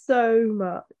so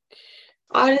much.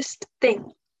 I just think,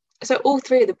 so all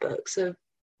three of the books are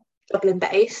Dublin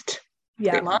based,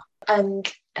 pretty much.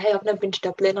 And hey, I've never been to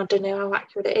Dublin. I don't know how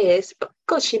accurate it is, but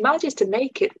God, she manages to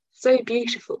make it so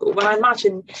beautiful. When I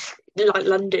imagine, like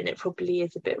London, it probably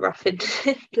is a bit rough in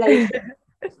places.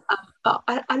 But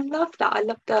I love that. I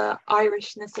love the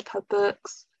Irishness of her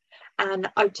books, and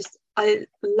I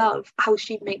love how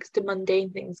she makes the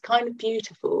mundane things kind of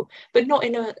beautiful, but not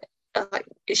in a like,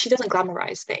 she doesn't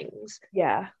glamorize things.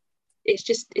 Yeah.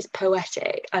 It's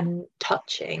poetic and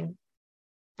touching,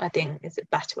 I think, is a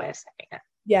better way of saying it.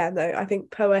 Yeah, no, I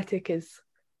think poetic is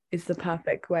the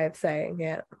perfect way of saying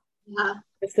it. Yeah.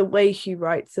 It's the way she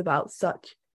writes about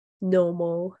such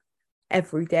normal,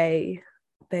 everyday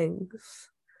things.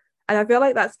 And I feel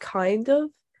like that's kind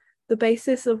of the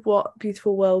basis of what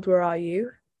Beautiful World, Where Are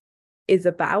You is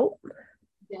about.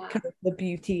 Yeah. Kind of the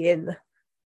beauty in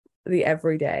the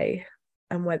everyday,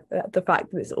 and when the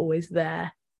fact that it's always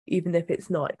there, even if it's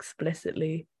not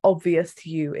explicitly obvious to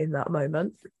you in that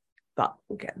moment. But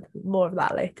again, more of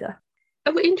that later.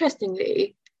 Oh, but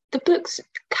interestingly, the books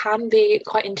can be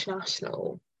quite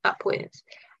international at points,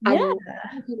 Yeah.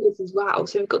 and it is as well.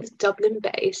 So we've got this Dublin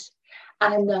base,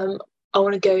 and I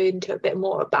want to go into a bit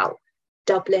more about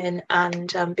Dublin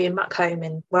and being back home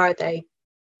and where are they?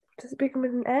 Does it begin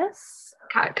with an S?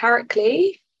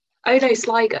 Carrickley? Oh no,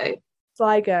 Sligo.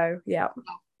 Sligo, yeah.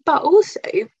 But also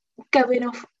going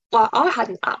off, well, I had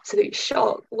an absolute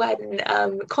shock when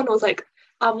Connor was like,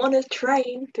 I'm on a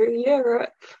train through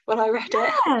Europe when I read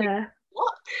it. Yeah.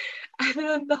 What? And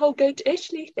then the whole going to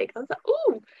Italy thing, I was like,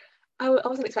 oh, I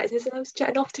wasn't expecting this, and I was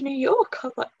jetting off to New York. I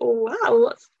was like, oh wow,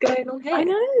 what's going on I here?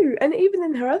 know. And even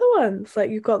in her other ones,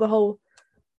 like you've got the whole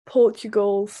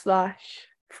Portugal slash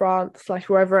France slash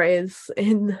wherever it is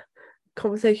in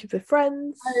Conversations with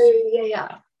Friends. Oh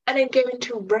yeah. And then going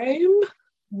to Rome.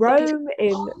 Rome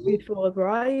in Oh, Beautiful World Where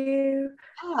Are You?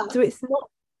 yeah. So it's not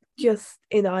just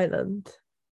in Ireland.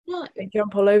 No. They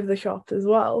jump all over the shop as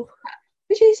well.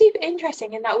 Which is super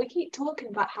interesting in that we keep talking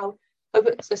about how our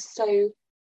books are so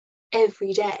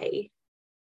everyday.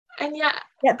 And yet,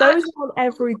 Yeah, those aren't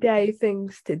everyday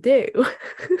things to do.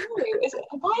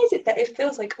 why is it that it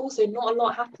feels like also not a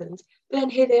lot happens, but then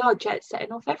here they are, jets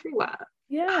setting off everywhere?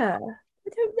 Yeah, I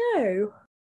don't know.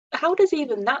 How does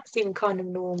even that seem kind of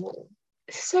normal?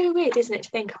 It's so weird, isn't it, to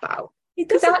think about? It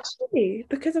Because doesn't actually, really,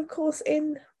 because of course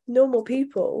in normal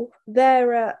people,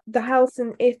 the house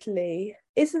in Italy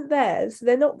isn't theirs.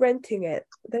 They're not renting it.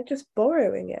 They're just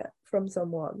borrowing it from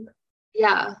someone.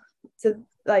 yeah, So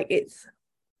like it's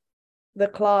the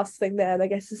class thing there, and I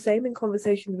guess the same in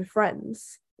Conversations with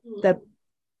Friends. They're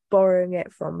borrowing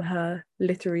it from her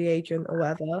literary agent or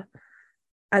whatever.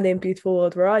 And in Beautiful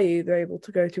World Where Are You, they're able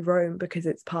to go to Rome because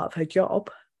it's part of her job.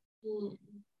 Mm.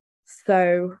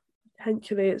 So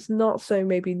potentially it's not so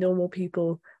maybe normal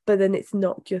people, but then it's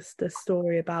not just a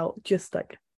story about just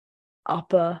like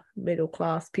upper middle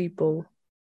class people.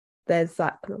 There's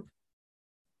that kind of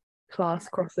class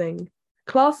crossing.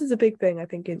 Class is a big thing, I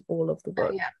think, in all of the Oh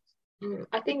books. yeah.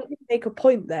 I think Make a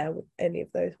point there with any of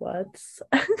those words.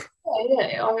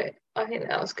 yeah, I think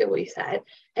that was good what you said.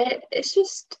 It's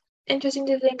just interesting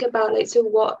to think about like so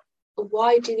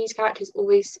why do these characters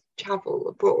always travel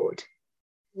abroad?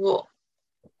 What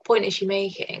point is she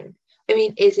making? I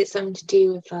mean, is it something to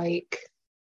do with like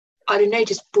I don't know,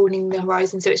 just broadening the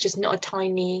horizon so it's just not a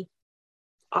tiny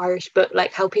Irish book,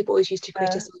 like how people always used to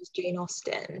criticize Jane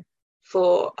Austen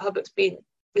for her books being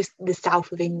the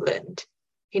south of England.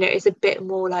 It's a bit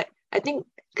more like I think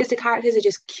because the characters are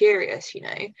just curious,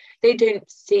 they don't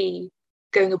see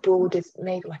going abroad as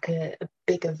maybe like a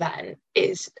big event.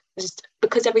 Is just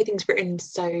because everything's written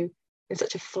so in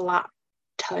such a flat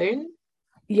tone.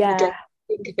 You Yeah, don't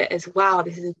think of it as wow,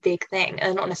 this is a big thing. And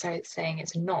I'm not necessarily saying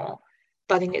it's not,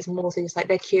 but I think it's more so just like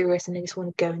they're curious and they just want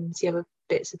to go and see other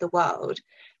bits of the world.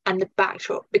 And the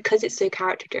backdrop, because it's so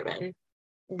character driven,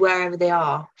 wherever they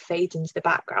are fades into the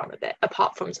background of it,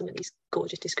 apart from some of these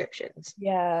gorgeous descriptions.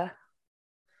 yeah.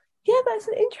 Yeah, that's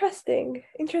an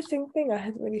interesting thing I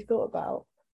hadn't really thought about.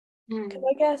 Because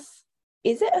I guess,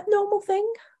 is it a normal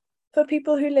thing for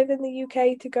people who live in the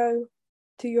UK to go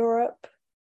to Europe?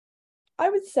 I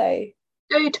would say.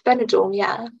 Go to Benidorm,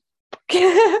 yeah.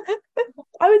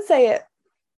 I would say it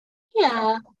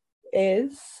Yeah.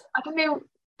 is. I don't know,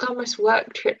 almost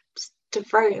work trips to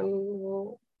Rome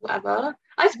or whatever.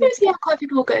 I suppose, yeah, quite a few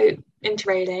people go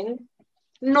interrailing.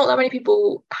 Not that many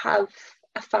people have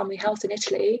a family house in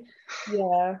Italy.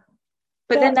 Yeah.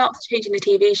 But No, then that was changing the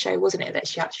TV show, wasn't it, that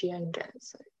she actually owned it?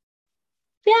 So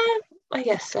yeah, I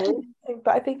guess so.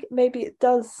 but I think maybe it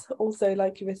does also,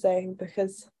 like you were saying,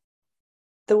 because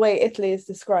the way Italy is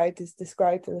described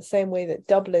in the same way that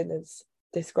Dublin is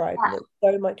described, and it's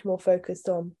so much more focused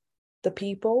on the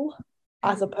people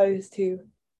as opposed to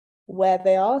where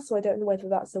they are. So I don't know whether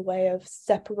that's a way of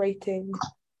separating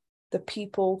the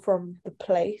people from the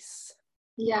place.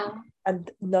 Yeah. And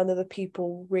none of the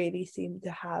people really seem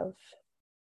to have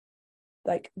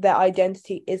like their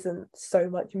identity isn't so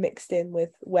much mixed in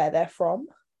with where they're from.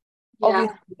 Yeah.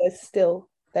 Obviously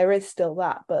there is still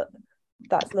that, but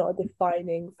that's not a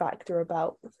defining factor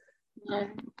about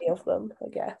any of them, I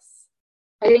guess.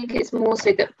 I think it's more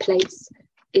so that place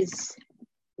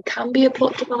can be a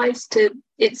plot device to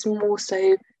it's more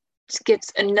so just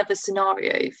gives another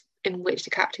scenario in which the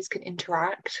characters can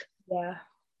interact. Yeah.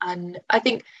 And I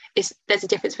think there's a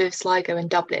difference with Sligo and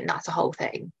Dublin, that's a whole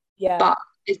thing. Yeah. But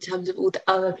in terms of all the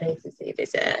other places they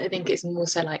visit, I think it's more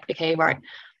so like, okay, right,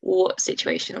 what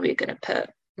situation are we going to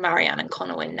put Marianne and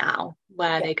Connell in now?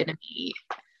 Where are they going to be?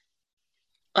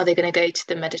 Are they going to go to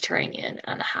the Mediterranean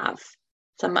and have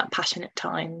some passionate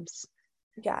times?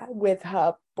 Yeah, with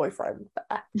her boyfriend.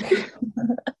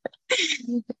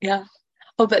 Yeah.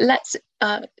 Oh, but let's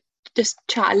just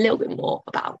chat a little bit more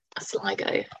about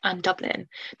Sligo and Dublin,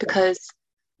 because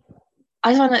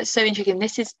I find that so intriguing.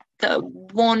 This is the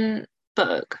one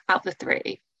book out of the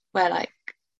three where like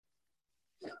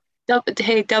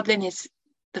Dublin is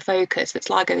the focus, but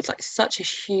Sligo is like such a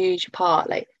huge part.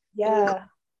 Like, Yeah.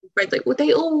 like, well,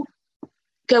 they all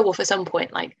go off at some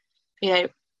point. Like, you know,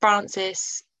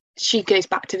 Frances, she goes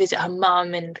back to visit her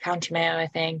mum in County Mayo, I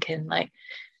think, and like,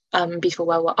 Beautiful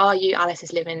Well, what are you? Alice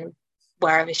is living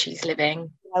wherever she's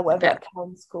living. Whatever But that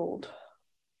town's called.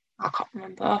 I can't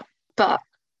remember. But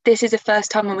this is the first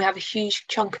time when we have a huge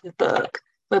chunk of the book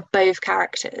where both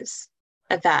characters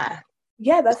are there.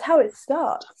 Yeah, that's how it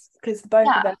starts, because both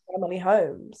of Yeah. their family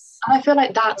homes. And I feel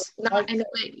like that in a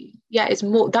way, yeah, is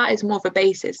more that is more of a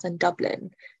basis than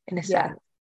Dublin in a Yeah, sense.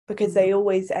 because they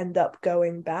always end up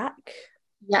going back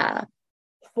Yeah.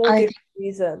 for And I different think,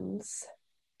 reasons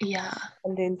yeah,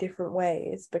 and in different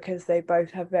ways, because they both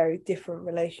have very different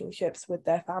relationships with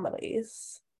their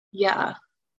families. yeah,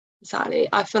 exactly.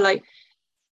 I feel like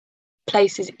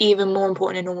place is even more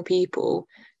important in normal people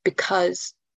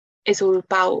because it's all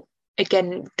about,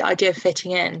 again, the idea of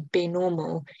fitting in, being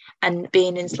normal, and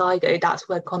being in Sligo. That's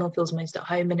where Connell feels most at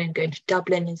home, and then going to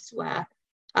Dublin is where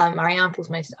Marianne feels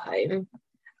most at home.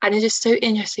 And it's just so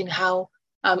interesting how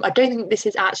I don't think this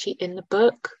is actually in the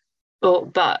book,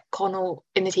 but Connell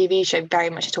in the TV show very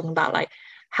much is talking about like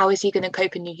how is he going to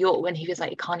cope in New York when he feels like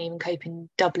he can't even cope in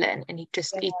Dublin, and he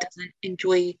doesn't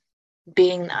enjoy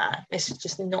being there. It's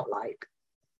just not like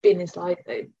being in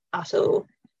Sligo at all.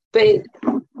 But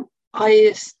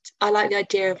I like the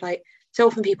idea of like, so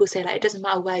often people say like it doesn't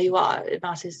matter where you are, it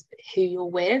matters who you're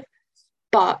with.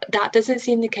 But that doesn't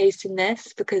seem the case in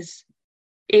this, because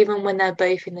even when they're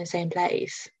both in the same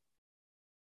place,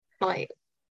 like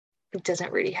it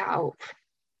doesn't really help.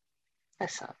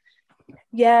 As such.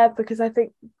 Yeah, because I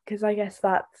guess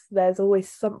that's there's always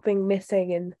something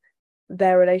missing in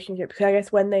their relationship. Because I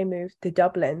guess when they moved to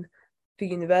Dublin for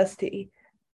university,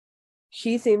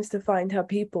 she seems to find her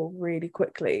people really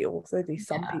quickly, also do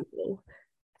some people.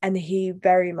 And he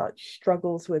very much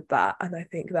struggles with that. And I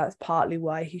think that's partly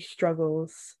why he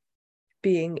struggles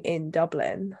being in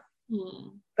Dublin.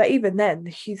 But even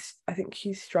then, I think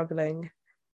she's struggling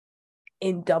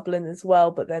in Dublin as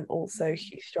well, but then also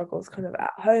she struggles kind of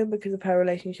at home because of her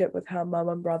relationship with her mum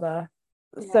and brother.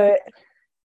 Yeah. So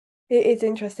it is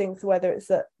interesting to whether it's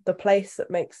the place that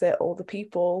makes it, or the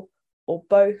people, or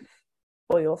both,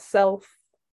 or yourself,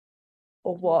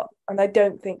 or what. And I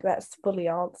don't think that's fully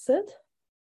answered,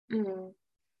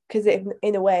 because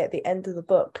in a way, at the end of the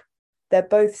book, they're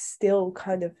both still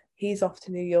kind of, he's off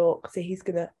to New York, so he's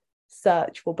gonna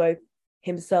search for both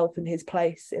himself and his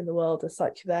place in the world as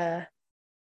such there.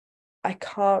 I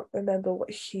can't remember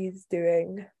what she's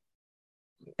doing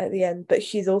at the end, but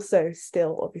she's also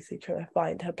still obviously trying to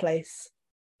find her place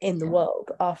in the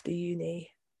world after uni.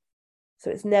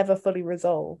 So it's never fully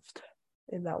resolved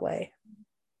in that way.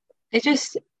 It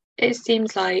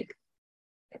seems like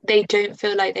they don't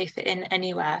feel like they fit in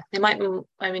anywhere. They might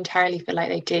momentarily feel like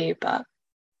they do, but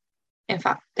in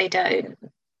fact they don't.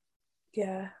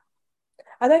 Yeah.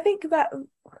 And I think that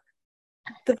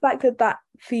the fact that that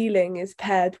feeling is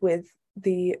paired with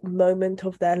the moment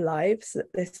of their lives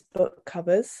that this book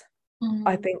covers,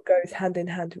 I think goes hand in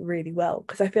hand really well.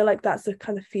 Because I feel like that's the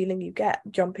kind of feeling you get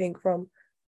jumping from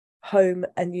home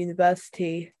and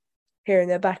university, hearing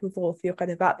their back and forth. You're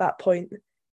kind of at that point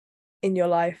in your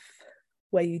life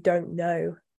where you don't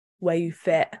know where you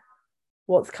fit,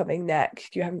 what's coming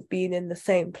next. You haven't been in the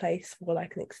same place for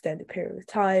like an extended period of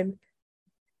time.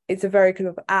 It's a very kind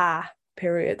of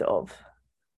period of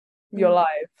your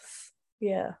lives.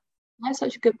 Yeah. That's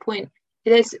such a good point.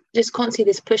 There's just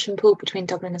constantly this push and pull between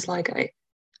Dublin and Sligo.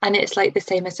 And it's like the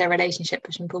same as their relationship,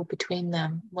 push and pull between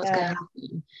them. What's going to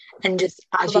happen? And just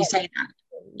as you say that,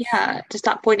 yeah, just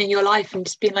that point in your life and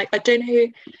just being like, I don't know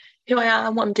who I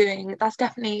am, what I'm doing. That's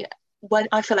definitely when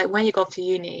I feel like when you go off to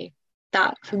uni,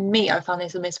 that for me, I found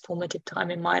this the most formative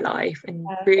time in my life. And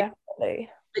really, definitely.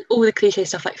 like, all the cliche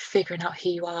stuff, like figuring out who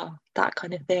you are, that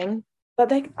kind of thing.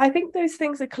 But I think those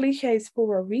things are cliches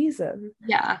for a reason.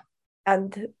 Yeah.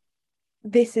 And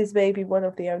this is maybe one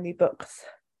of the only books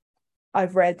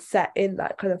I've read set in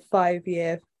that kind of 5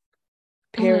 year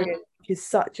period, which is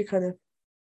such a kind of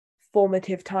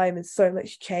formative time and so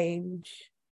much change,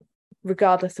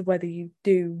 regardless of whether you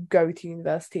do go to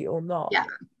university or not. Yeah.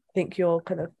 I think your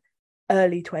kind of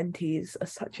early 20s are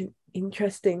such an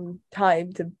interesting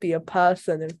time to be a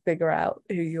person and figure out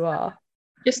who you are.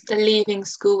 Just leaving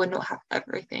school and not have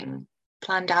everything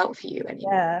planned out for you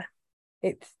anymore.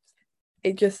 Yeah.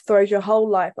 It just throws your whole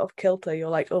life off kilter. You're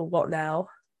like, oh, what now?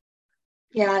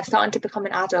 Yeah, starting to become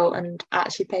an adult and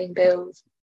actually paying bills.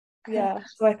 Yeah,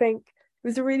 so I think it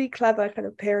was a really clever kind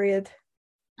of period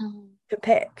Mm, to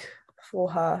pick for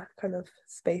her kind of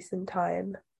space and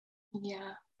time.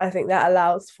 yeah. I think that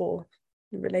allows for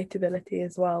relatability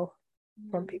as well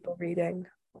from Mm. people reading.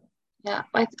 Yeah,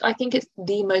 I think it's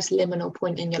the most liminal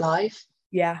point in your life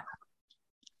Yeah,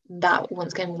 that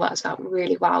once again works out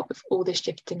really well with all this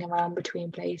shifting around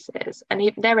between places.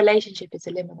 And their relationship is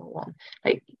a liminal one.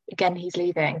 Like, again, he's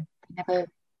leaving. Never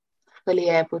fully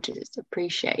able to just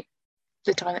appreciate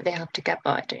the time that they have together,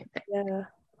 I don't think. yeah,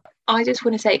 I just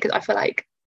want to say, because I feel like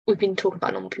we've been talking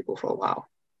about normal people for a while.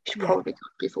 We should yeah. probably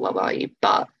talk to you for what about you.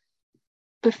 But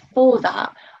before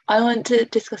that, I want to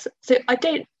discuss. So I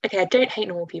don't hate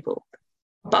normal people,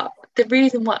 but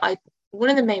one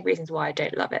of the main reasons why I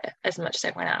don't love it as much as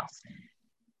everyone else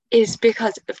is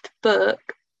because of the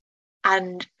book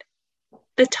and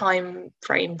the time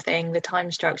frame thing, the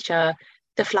time structure,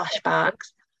 the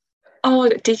flashbacks. Oh,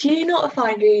 did you not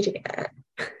find reading it?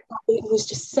 It was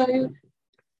just so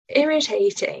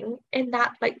irritating in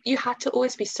that, like, you had to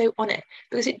always be so on it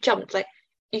because it jumped. Like,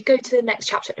 you go to the next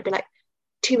chapter and it'd be like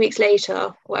 2 weeks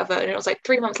later, whatever, and it was like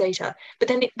 3 months later. But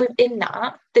then within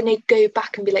that, then they go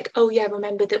back and be like, oh yeah,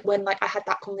 remember that when like I had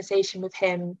that conversation with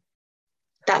him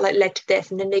that like led to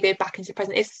this, and then they go back into the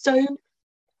present. It's so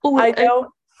all I over the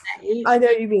know, place. I know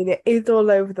what you mean. It is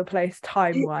all over the place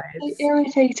time It's wise. so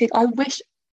irritating. I wish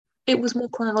it was more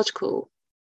chronological.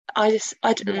 I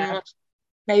don't Yeah. know.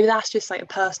 Maybe that's just like a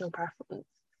personal preference.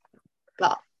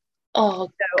 But oh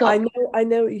No, god, I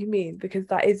know what you mean because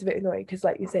that is a bit annoying because,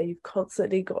 like you say, you've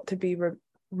constantly got to be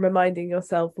reminding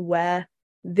yourself where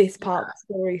this part of yeah,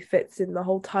 the story fits in the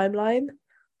whole timeline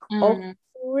of mm, the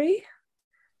story.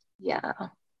 yeah,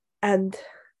 And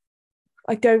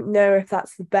I don't know if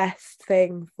that's the best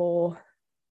form for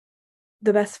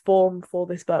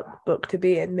this book to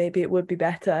be in. Maybe it would be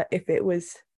better if it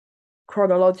was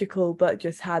chronological but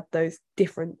just had those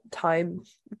different time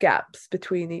gaps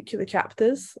between each of the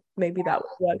chapters. Maybe that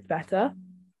would work better.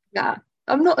 yeah.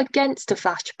 I'm not against a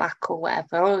flashback or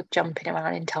whatever or jumping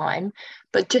around in time,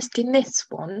 but just in this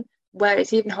one where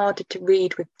it's even harder to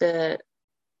read with the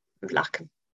lack of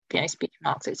speech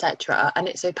marks, etc., and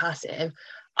it's so passive.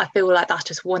 I feel like that's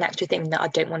just one extra thing that I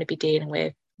don't want to be dealing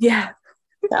with. Yeah.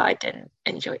 So I didn't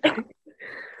enjoy that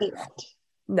too much.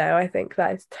 No, I think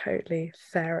that is totally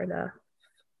fair enough.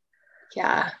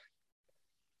 Yeah.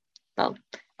 Well,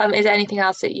 is there anything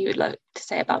else that you would like to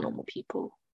say about normal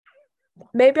people?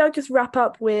 Maybe I'll just wrap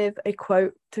up with a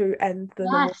quote to end the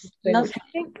normal Yes, thing, which lovely.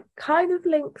 I think kind of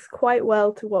links quite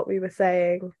well to what we were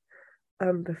saying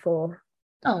before.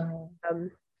 Oh,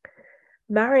 Um,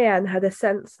 Marianne had a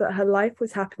sense that her life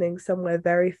was happening somewhere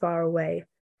very far away,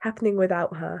 happening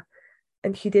without her,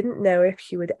 and she didn't know if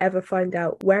she would ever find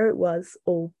out where it was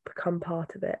or become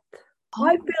part of it.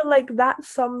 I oh, feel like that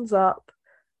sums up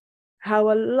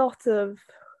how a lot of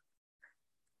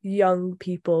young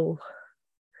people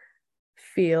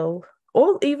feel,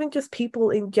 or even just people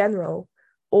in general,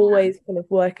 yeah, always kind of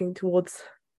working towards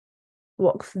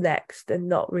what's next and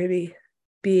not really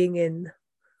being in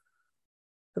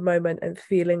the moment and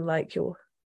feeling like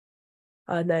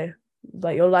I don't know,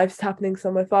 like your life's happening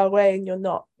somewhere far away and you're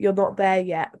not there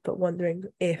yet, but wondering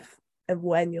if and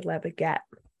when you'll ever get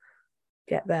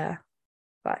there.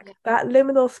 Like yeah, that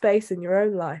liminal space in your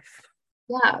own life.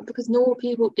 yeah. Because normal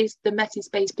people is the messy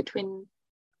space between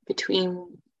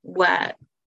where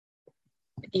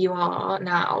you are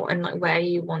now and like where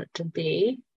you want to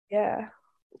be. Yeah.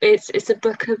 It's a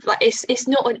book of like it's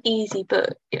not an easy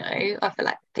book, I feel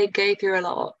like they go through a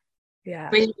lot. Yeah.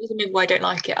 Which is maybe why I don't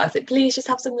like it. I was like, please just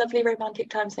have some lovely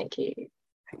romantic times, thank you.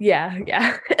 Yeah.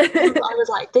 Yeah. I was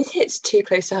like, this hits too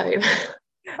close to home.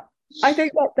 I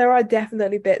think that there are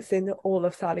definitely bits in all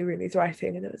of Sally Rooney's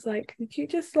writing, and it was like, did you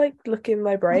just like look in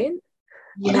my brain?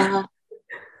 Yeah.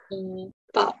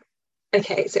 But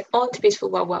okay, so on to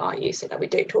Beautiful World, where are you? So that we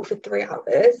don't talk for 3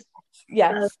 hours. Um,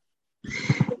 Yes.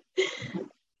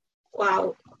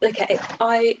 wow. Okay,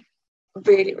 I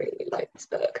really, really like this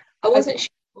book. I I, wasn't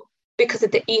sure because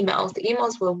of the emails. The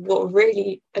emails were what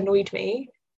really annoyed me.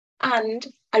 And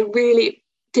I really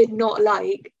did not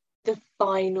like the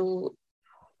final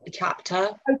chapter.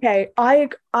 okay, I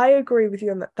agree with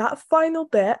you on that. That final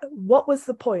bit, what was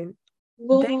the point?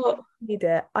 They What? need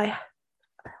it.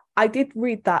 I did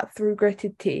read that through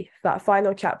gritted teeth, that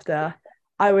final chapter.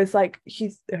 I was like,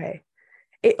 she's okay.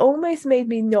 It almost made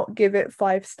me not give it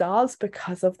 5 stars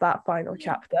because of that final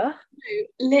chapter.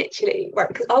 Literally, right?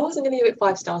 Because I wasn't going to give it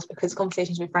 5 stars because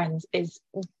Conversations with Friends is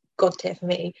god tier for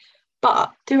me.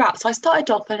 But throughout, so I started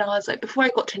off and I was like, before I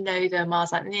got to know them, I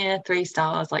was like, yeah, 3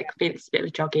 stars, like it's a bit of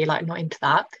a joggy, like not into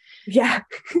that. Yeah.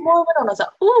 The more I went on, I was like,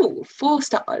 oh, 4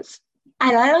 stars.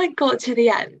 And I like got to the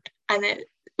end and it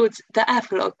was the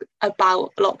epilogue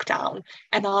about lockdown.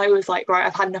 And I was like, right,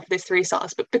 I've had enough of this 3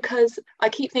 stars. But because I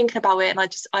keep thinking about it and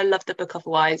I love the book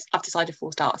otherwise, I've decided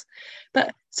 4 stars.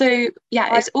 But so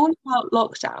yeah, it's all about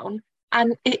lockdown.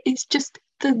 And it's just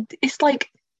it's like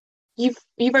you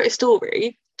wrote a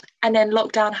story and then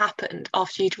lockdown happened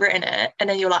after you'd written it and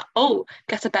then you're like, oh,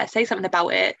 guess I better say something about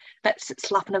it, let's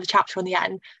slap another chapter on the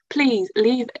end. Please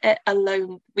leave it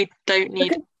alone, we don't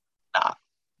need that.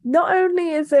 Not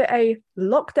only is it a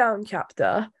lockdown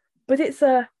chapter, but it's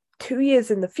a 2 years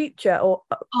in the future or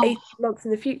 18 months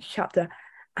in the future chapter,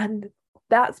 and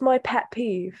that's my pet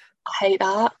peeve. I hate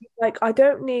that. Like, I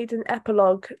don't need an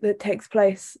epilogue that takes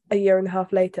place a year and a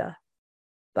half later.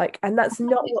 Like, and that's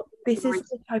not what this is,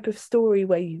 the type of story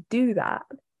where you do that.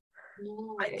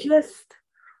 No. It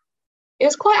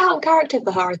was quite out of character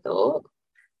for her, I thought.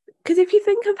 Because if you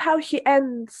think of how she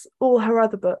ends all her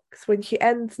other books, when she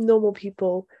ends Normal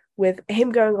People with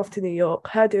him going off to New York,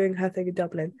 her doing her thing in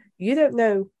Dublin, you don't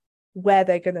know where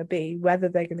they're going to be, whether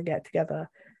they're going to get together.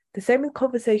 The same with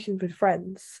Conversations with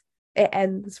Friends. It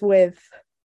ends with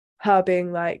her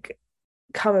being like,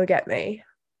 come and get me.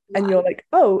 And you're like,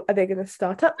 oh, are they going to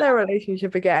start up their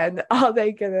relationship again?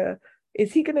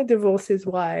 Is he going to divorce his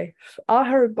wife? Are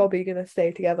her and Bobby going to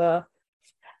stay together?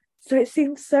 So it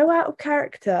seems so out of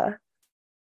character.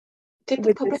 Did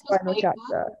with this final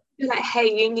chapter. You're like,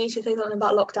 hey, you need to say something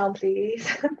about lockdown, please.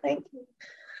 Thank you.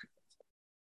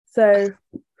 So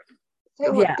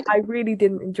yeah, I really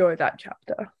didn't enjoy that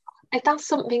chapter. If that's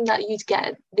something that you'd get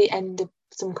at the end of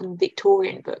some kind of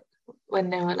Victorian book, when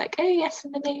they were like, oh yes,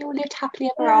 and then they all lived happily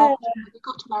ever after, they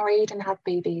got married and had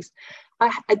babies.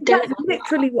 I don't. That's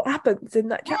literally what happens in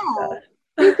that chapter.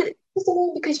 Yeah.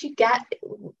 Because you get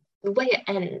the way it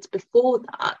ends. Before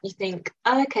that, you think,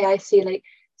 oh, okay, I see. Like,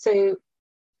 so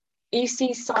you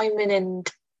see Simon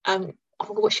and I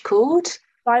forgot what she called.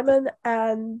 Simon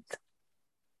and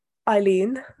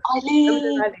Eileen.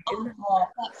 Oh,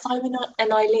 Simon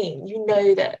and Eileen. You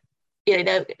know that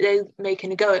they're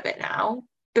making a go of it now.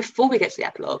 Before we get to the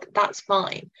epilogue, that's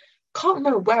fine. Can't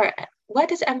remember where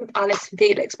does it end with Alice and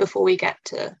Felix before we get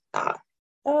to that?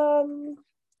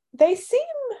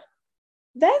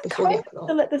 They're kind of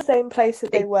still at the same place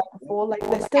that they were before. Like,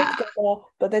 they're still together,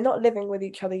 but they're not living with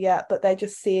each other yet, but they're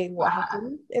just seeing what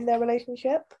happens in their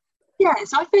relationship. Yeah,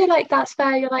 so I feel like that's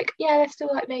fair. You're like, yeah, they're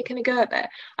still like making a go of it.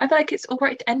 I feel like it's all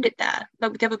right to end it there.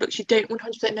 Like with the other books, you don't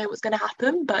 100% know what's going to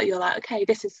happen, but you're like, okay,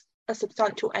 this is a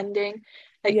substantial ending.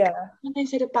 Like, when they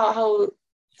said about how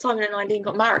Simon and Eileen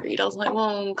got married, I was like,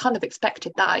 well, kind of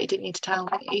expected that. You didn't need to tell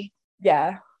me.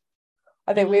 Yeah.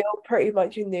 I think we all pretty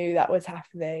much knew that was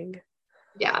happening.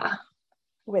 Yeah.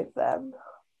 With them.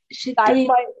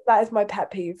 That is my pet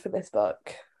peeve for this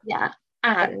book. Yeah.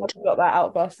 And I've got that out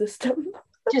of our system.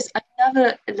 Just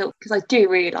another look, because I do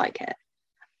really like it.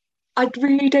 I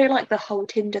really don't like the whole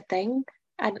Tinder thing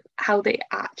and how they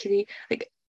actually, like,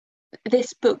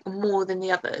 this book more than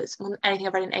the others, more than anything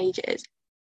I've read in ages,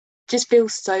 just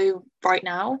feels so right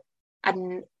now,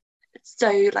 and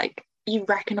so like you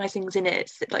recognize things in it.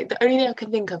 It's like the only thing I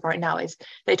can think of right now is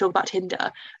they talk about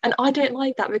Tinder, and I don't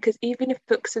like that, because even if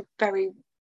books are very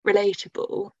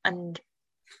relatable, and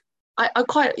I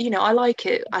quite, I like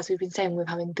it, as we've been saying, with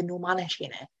having the normality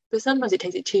in it, but sometimes it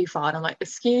takes it too far, and I'm like,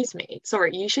 excuse me,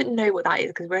 sorry, you shouldn't know what that is,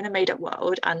 because we're in a made-up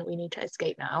world and we need to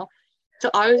escape now. So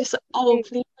I was just like, oh,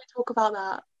 please talk about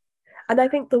that. And I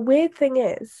think the weird thing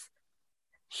is,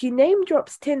 she name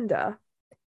drops Tinder,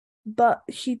 but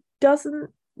she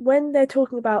doesn't, when they're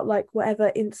talking about like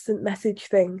whatever instant message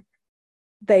thing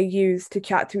they use to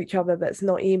chat to each other that's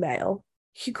not email,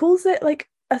 she calls it like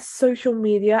a social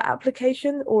media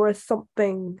application or a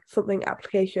something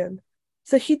application.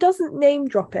 So she doesn't name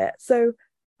drop it. So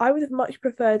I would have much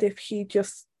preferred if she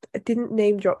just didn't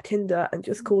name drop Tinder and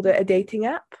just called it a dating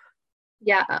app.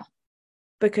 Yeah.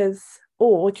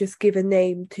 Or just give a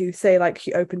name to, say, like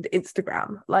she opened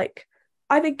Instagram. Like,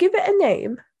 either give it a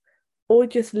name or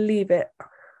just leave it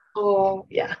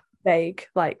vague.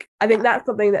 Like, I think that's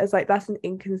something that is like, that's an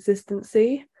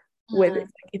inconsistency with it.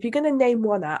 Like, if you're going to name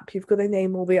one app, you've got to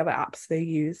name all the other apps they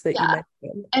use that you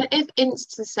mentioned. And if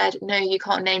Insta said, no, you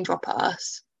can't name drop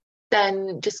us,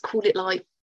 then just call it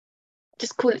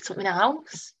something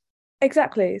else.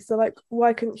 Exactly. So, like,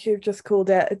 why couldn't you have just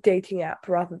called it a dating app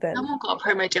rather than... Someone got a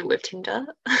promo deal with Tinder.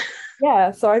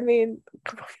 Yeah, so I mean...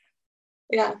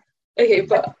 Yeah. Okay,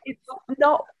 but...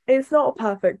 It's not a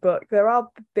perfect book. There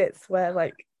are bits where,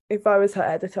 like, if I was her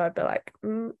editor, I'd be like,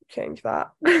 change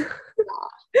that.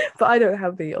 But I don't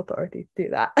have the authority to do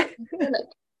that. feel like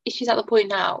she's at the point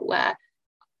now where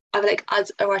I feel like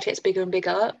as a writer gets bigger and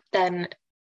bigger, then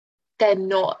they're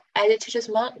not edited as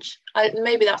much.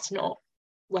 Maybe that's not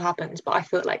what happens, but I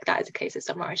feel like that is the case with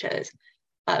some writers.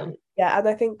 Yeah, and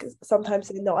I think sometimes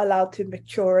they're not allowed to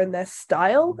mature in their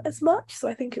style as much. So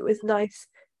I think it was nice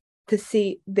to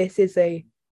see this is a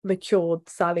matured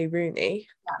Sally Rooney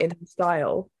in her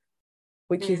style,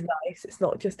 which is nice. It's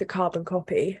not just a carbon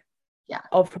copy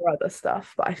of her other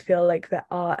stuff, but I feel like there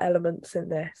are elements in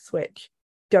this which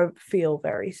don't feel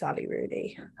very Sally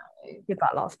Rooney with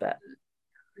that last bit.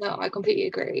 No, I completely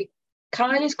agree. Can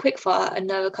I just quick fire and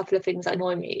know a couple of things that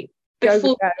annoy me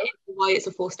before why it's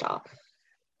a 4-star?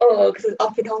 Oh, because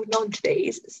I've been holding on to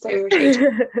these. It's so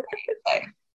irritating. So,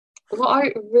 what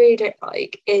I really don't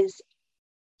like is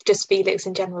just Felix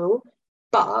in general,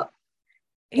 but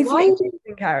he's an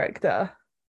interesting character.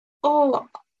 Oh,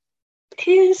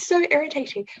 he is so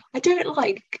irritating. I don't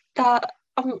like that.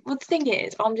 Well, the thing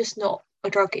is, I'm just not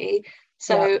a druggie,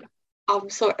 so I'm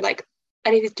sort of like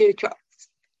anything to do with drugs.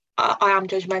 I am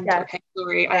judgmental. Okay,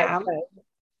 sorry, I am,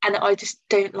 and I just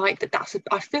don't like that.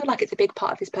 I feel like it's a big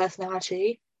part of his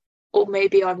personality, or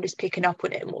maybe I'm just picking up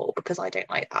on it more because I don't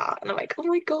like that, and I'm like, oh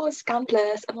my god,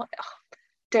 scandalous. I'm like, oh,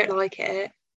 don't like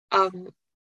it. And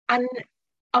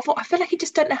I feel like he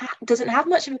just doesn't have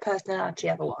much of a personality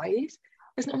otherwise.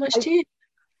 There's not much to it.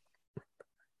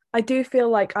 I do feel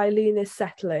like Eileen is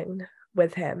settling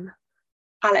with him.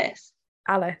 Alice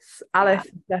is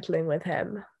settling with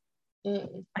him.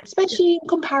 Especially in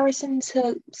comparison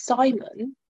to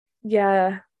Simon.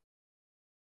 Yeah.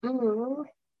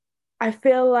 I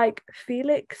feel like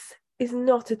Felix is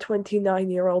not a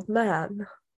 29-year-old man.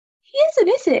 He isn't,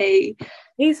 is he?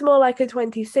 He's more like a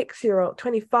 26-year-old,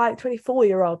 25,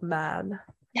 24-year-old man.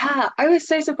 Yeah, I was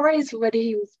so surprised when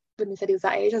he said he was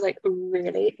that age. I was like,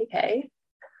 really? Okay.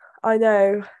 I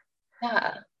know.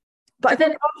 Yeah. But I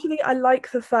think actually I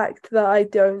like the fact that I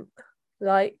don't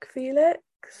like Felix.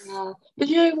 Yeah. But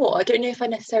you know what? I don't know if I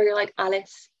necessarily like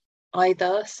Alice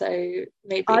either, so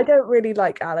maybe. I don't really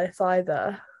like Alice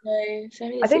either. No, so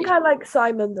I think I like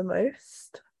Simon the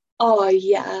most. Oh,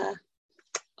 yeah.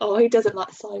 Oh, who doesn't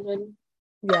like Simon?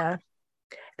 Yeah.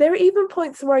 There are even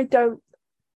points where I don't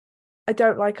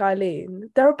like Eileen.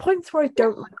 There are points where I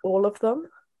don't like all of them.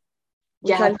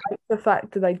 Which I like the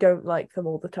fact that I don't like them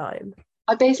all the time.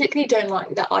 I basically don't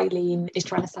like that Eileen is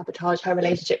trying to sabotage her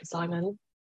relationship with Simon.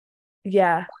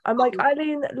 Yeah. I'm like,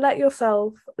 Eileen, let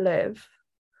yourself live.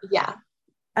 Yeah.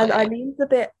 And Eileen's a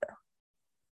bit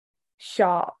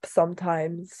sharp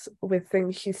sometimes with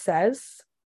things she says.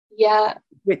 Yeah.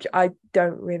 Which I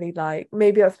don't really like.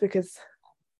 Maybe that's because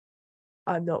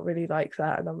I'm not really like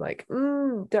that. And I'm like,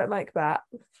 don't like that.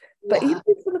 But even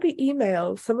in some of the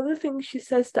emails, some of the things she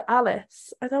says to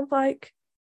Alice, and I'm like,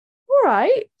 all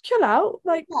right, chill out.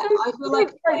 Like, I feel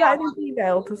like write that in an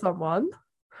email to someone.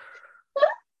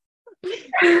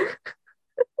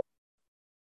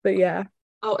 But yeah.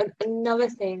 Oh, and another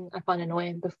thing I find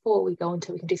annoying before we go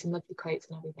into, we can do some lovely quotes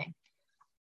and everything.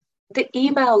 The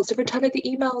emails, the return of the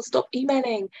emails, stop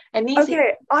emailing. And these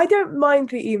I don't mind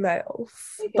the emails,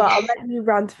 but I'll let you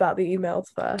rant about the emails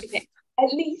first. Okay.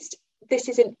 At least this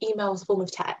is an email's form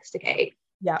of text, okay?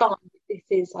 Yeah. Fine. This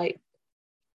is like,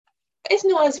 it's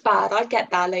not as bad. I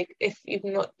get that. Like, if you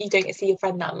don't get to see your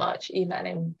friend that much,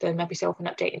 emailing them every so often,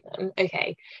 updating them,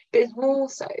 okay. But it's more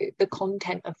so the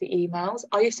content of the emails.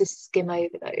 I used to skim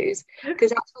over those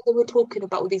because that's what they were talking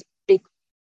about, all these big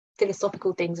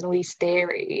philosophical things and all these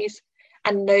theories.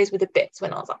 And those were the bits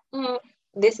when I was like,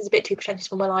 this is a bit too pretentious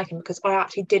for my liking because I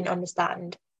actually didn't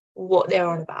understand what they're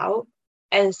on about.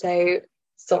 And so,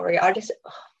 sorry,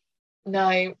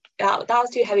 no, that was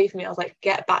too heavy for me. I was like,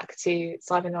 get back to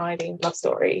Simon and Eileen love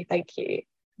story. Thank you.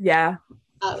 Yeah.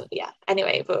 Yeah.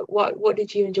 Anyway, but what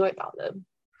did you enjoy about them?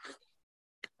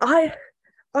 I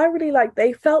really like,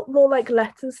 they felt more like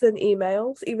letters than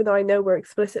emails, even though I know we're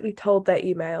explicitly told they're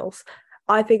emails.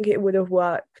 I think it would have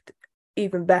worked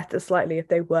even better slightly if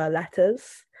they were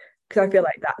letters, because I feel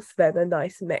like that's then a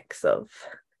nice mix of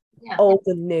old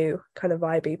and new kind of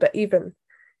vibey. But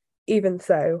even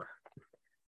so,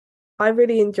 I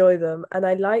really enjoy them, and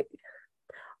I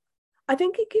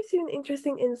think it gives you an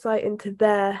interesting insight into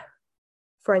their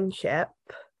friendship.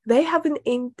 They have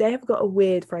got a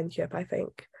weird friendship, I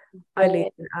think, Eileen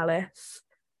and Alice,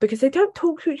 because they don't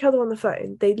talk to each other on the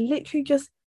phone. They literally just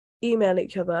email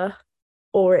each other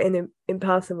or in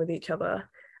person with each other.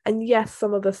 And yes,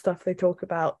 some of the stuff they talk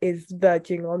about is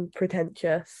verging on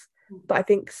pretentious, but I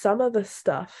think some of the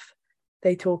stuff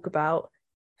they talk about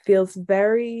feels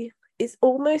it's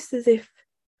almost as if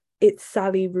it's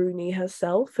Sally Rooney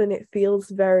herself, and it feels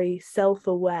very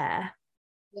self-aware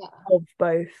Yeah. of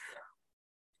both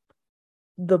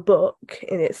the book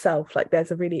in itself. Like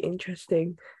there's a really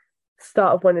interesting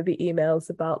start of one of the emails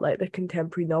about like the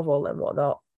contemporary novel and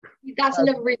whatnot. That's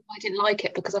another reason why I didn't like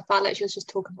it, because I felt like she was just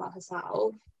talking about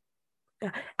herself.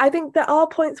 I think there are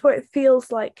points where it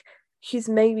feels like she's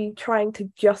maybe trying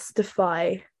to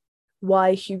justify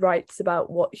why she writes about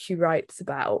what she writes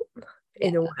about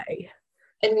in a way.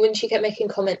 And when she kept making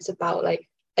comments about like,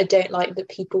 I don't like that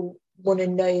people want to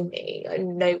know me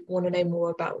and want to know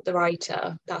more about the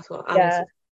writer. That's what Alice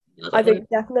is. I think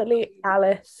definitely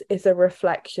Alice is a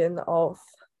reflection of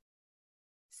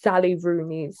Sally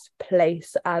Rooney's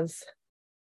place as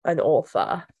an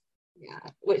author. Yeah,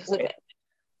 which is a bit.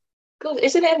 God,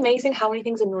 isn't it amazing how many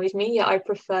things annoys me? Yeah, I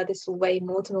prefer this way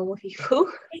more to normal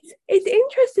people. It's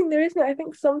interesting though, isn't it? I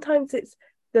think sometimes it's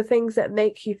the things that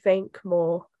make you think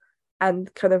more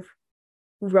and kind of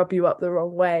rub you up the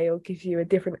wrong way or give you a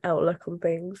different outlook on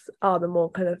things are the more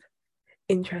kind of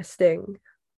interesting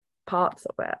parts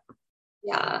of it.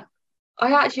 Yeah,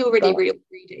 I actually already read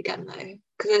it again though,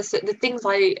 because the things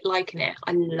I like in it,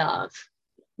 I love.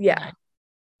 Yeah.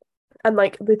 And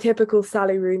like the typical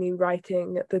Sally Rooney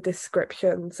writing, the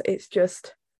descriptions, it's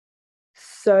just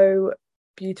so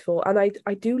beautiful. And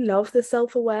I do love the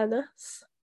self-awareness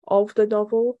of the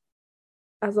novel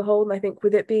as a whole. And I think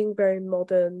with it being very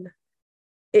modern,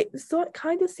 it sort of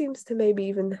kind of seems to maybe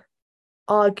even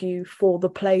argue for the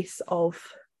place of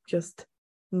just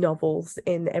novels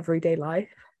in everyday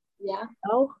life. Yeah.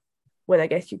 Oh, when I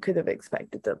guess you could have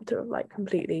expected them to have like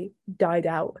completely died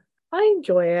out. I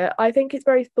enjoy it. I think it's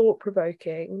very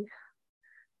thought-provoking.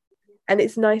 And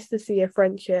it's nice to see a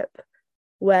friendship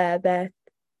where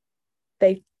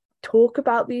they talk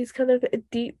about these kind of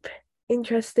deep,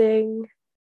 interesting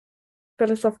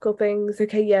philosophical things.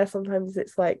 Okay, yeah, sometimes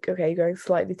it's like, okay, going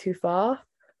slightly too far.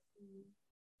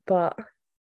 But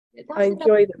I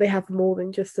enjoy that they have more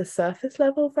than just a surface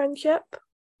level friendship.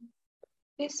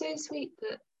 It's so sweet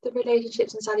that the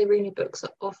relationships in Sally Rooney books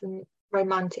are often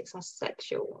romantic /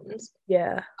 sexual ones.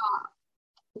 Yeah.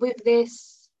 With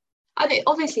this, I mean,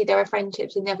 obviously there are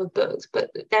friendships in the other books, but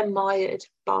they're mired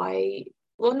by,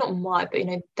 well, not mired, but you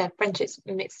know, their friendships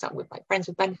mixed up with like friends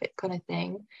with benefits kind of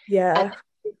thing. Yeah. And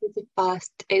this is the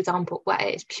first example where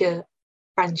it's pure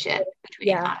friendship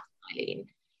between Alice and Eileen.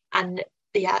 And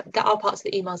yeah, there are parts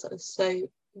of the emails that are so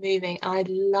moving. I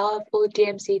love all the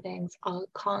DMC things. I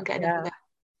can't get enough of them.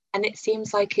 And it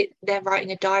seems like they're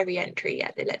writing a diary entry,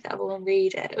 yet they let the other one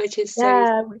read it, which is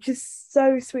which is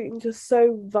so sweet and just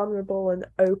so vulnerable and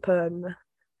open.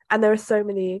 And there are so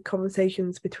many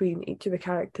conversations between each of the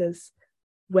characters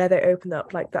where they open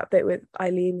up, like that bit with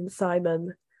Eileen and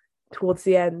Simon towards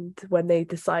the end when they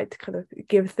decide to kind of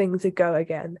give things a go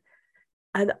again.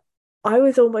 And I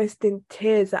was almost in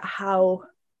tears at how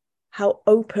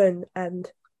open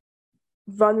and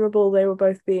vulnerable they were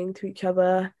both being to each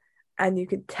other. And you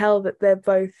could tell that they're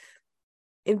both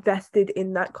invested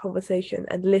in that conversation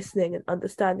and listening and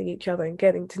understanding each other and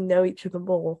getting to know each other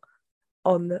more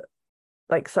on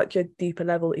like such a deeper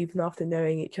level, even after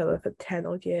knowing each other for 10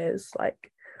 odd years.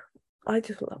 Like, I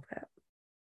just love it.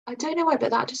 I don't know why,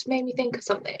 but that just made me think of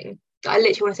something. I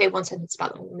literally want to say one sentence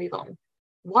about them and move on.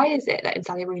 Why is it that in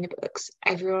Sally Rooney books,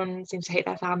 everyone seems to hate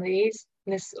their families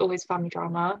and there's always family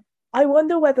drama? I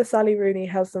wonder whether Sally Rooney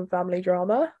has some family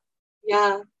drama.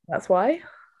 Yeah. That's why.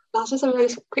 That's just something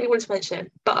I quickly wanted to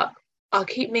mention, but I'll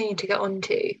keep meaning to get on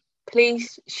to.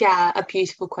 Please share a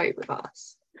beautiful quote with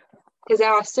us, because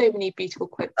there are so many beautiful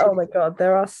quotes. Oh my god,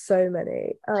 there are so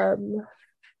many.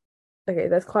 Okay,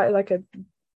 there's quite like a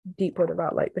deep one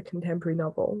about like the contemporary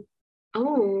novel.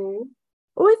 Oh,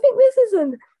 I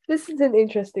think this is an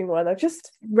interesting one. I've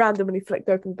just randomly flicked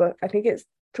open the book. I think it's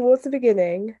towards the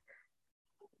beginning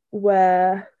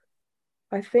where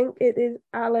I think it is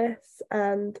Alice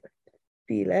and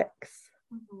Felix.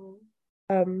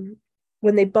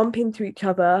 When they bump into each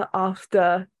other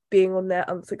after being on their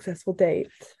unsuccessful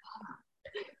date.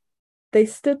 They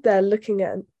stood there looking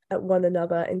at one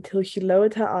another until she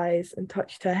lowered her eyes and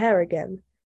touched her hair again.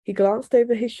 He glanced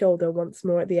over his shoulder once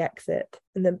more at the exit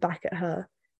and then back at her.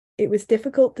 It was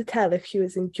difficult to tell if she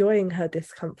was enjoying her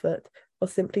discomfort or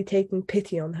simply taking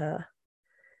pity on her.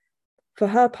 For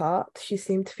her part, she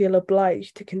seemed to feel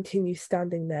obliged to continue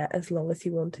standing there as long as he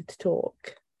wanted to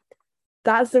talk.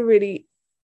 That's a really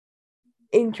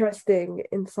interesting,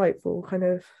 insightful kind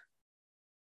of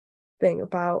thing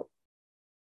about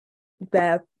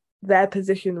their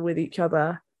position with each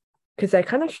other, because they're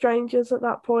kind of strangers at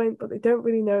that point, but they don't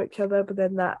really know each other. But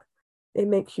then that it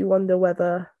makes you wonder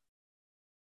whether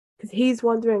because he's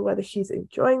wondering whether she's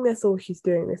enjoying this or she's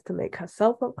doing this to make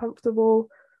herself uncomfortable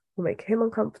or make him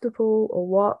uncomfortable or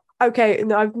what. Okay,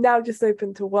 no, I've now just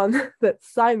opened to one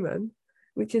that's Simon,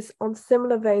 which is on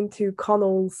similar vein to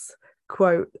Connell's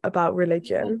quote about Oh my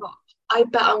religion. gosh. I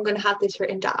bet I'm going to have this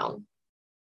written down.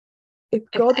 If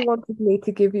God Okay. wanted me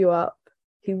to give you up,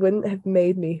 he wouldn't have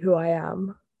made me who I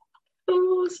am.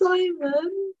 Oh,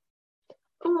 Simon.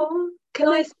 Oh, can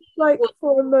And I it's see like what?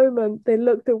 for a moment they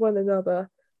looked at one another.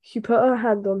 She put her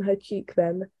hand on her cheek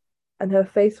then, and her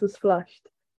face was flushed.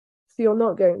 So you're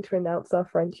not going to renounce our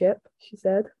friendship, she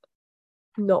said.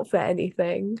 Not for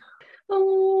anything.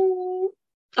 Oh,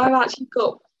 I've actually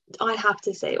got. I have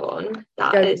to say one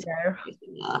that Go, is go. very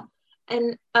similar.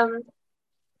 And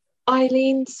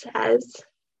Eileen says,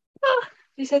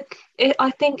 she said,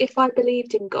 I think if I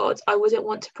believed in God, I wouldn't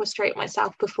want to prostrate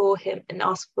myself before him and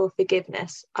ask for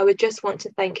forgiveness. I would just want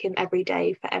to thank him every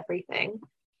day for everything.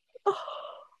 Oh,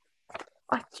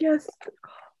 I just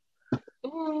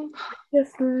Mm.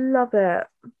 just love it.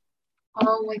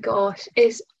 Oh my gosh,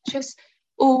 it's just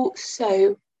all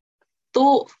so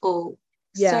thoughtful,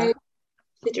 Yeah, so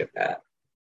considerate.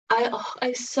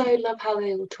 I so love how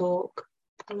they all talk.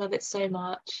 I love it so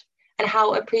much. And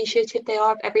how appreciative they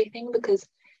are of everything because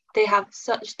they have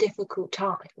such difficult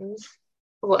times,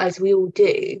 or as we all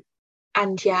do.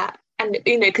 And yeah, and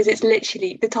because it's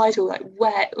literally the title, like,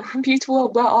 where, beautiful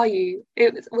world, where are you?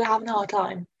 We're having a hard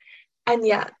time. And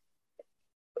yeah,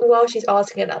 while she's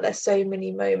asking it that, there's so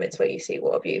many moments where you see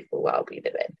what a beautiful world we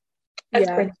live in. As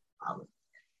yeah. Brenda,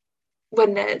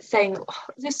 when they're saying, oh,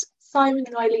 this Simon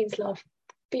and Eileen's love,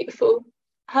 beautiful.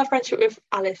 Her friendship with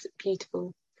Alice,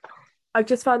 beautiful. I've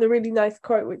just found a really nice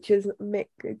quote, which is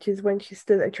when she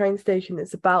stood at a train station.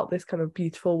 It's about this kind of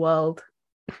beautiful world.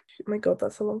 Oh my God,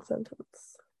 that's a long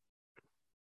sentence.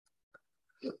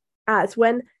 It's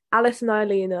when Alice and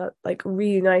Eileen are like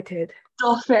reunited.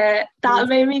 Stop it. That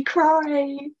made me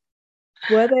cry.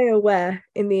 Were they aware,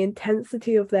 in the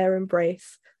intensity of their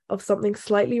embrace, of something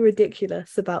slightly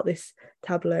ridiculous about this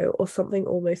tableau, or something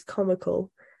almost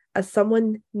comical, as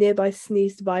someone nearby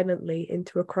sneezed violently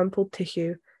into a crumpled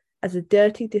tissue, as a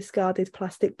dirty, discarded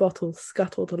plastic bottle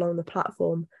scuttled along the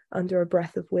platform under a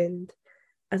breath of wind,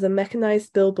 as a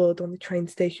mechanized billboard on the train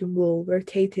station wall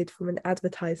rotated from an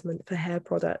advertisement for hair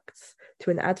products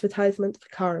to an advertisement for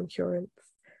car insurance,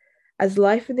 as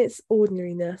life in its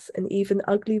ordinariness and even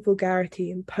ugly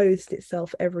vulgarity imposed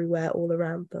itself everywhere all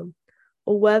around them?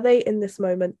 Or were they in this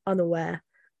moment unaware,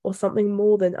 or something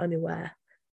more than unaware?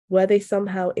 Were they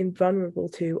somehow invulnerable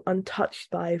to,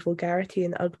 untouched by vulgarity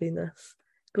and ugliness,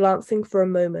 glancing for a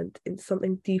moment into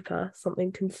something deeper,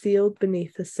 something concealed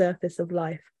beneath the surface of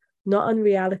life, not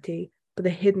unreality, but a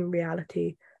hidden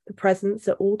reality, the presence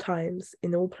at all times,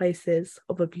 in all places,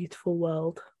 of a beautiful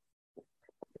world?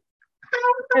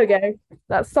 There we go.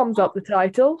 That sums up the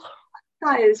title.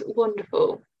 That is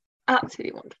wonderful.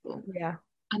 Absolutely wonderful. Yeah.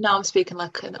 And now I'm speaking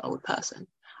like an old person.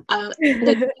 No,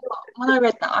 when I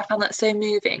read that, I found that so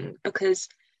moving because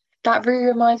that really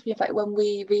reminds me of like when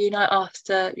we reunite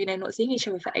after, not seeing each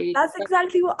other for ages. That's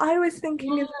exactly what I was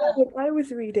thinking as Yeah, well when I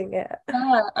was reading it.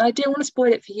 yeah. And I didn't want to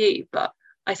spoil it for you, but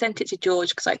I sent it to George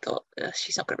because I thought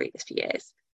she's not going to read this for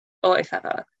years, or if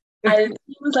ever. And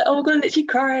he was like, "Oh my God, I'm literally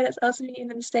crying. That's us meeting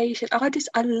in the station."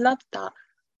 I loved that.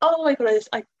 Oh my God,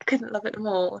 I couldn't love it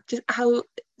more. Just how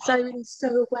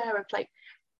so aware of like,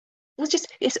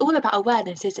 it's all about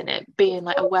awareness, isn't it? Being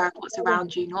like aware of what's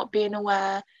around you, not being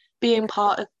aware, being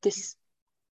part of this,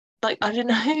 like, I don't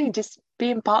know, just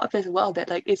being part of this world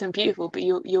that like isn't beautiful, but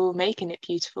you're making it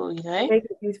beautiful, you know? Make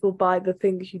it beautiful by the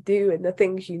things you do and the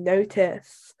things you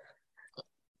notice.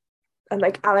 And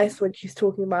like Alice, when she's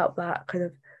talking about that kind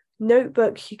of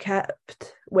notebook she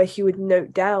kept where she would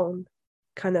note down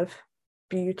kind of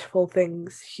beautiful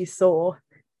things she saw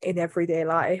in everyday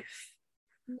life.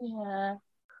 Yeah.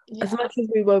 As Yeah. much as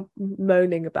we were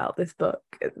moaning about this book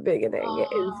at the beginning,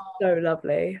 it is Oh, so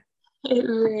lovely. it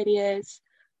really is.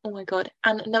 Oh my God.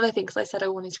 And another thing, because I said I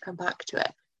wanted to come back to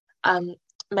it, um,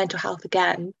 mental health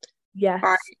again, right,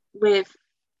 Yes. with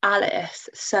Alice.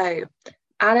 So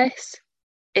Alice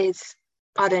is,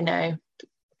 I don't know,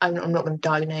 I'm not going to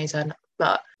diagnose her,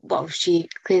 but well, she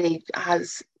clearly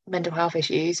has mental health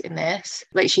issues in this.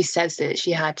 Like she says that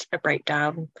she had a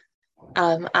breakdown,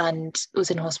 and was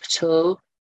in hospital,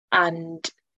 and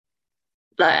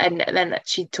like, and then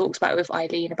she talks about it with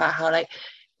Eileen about how like,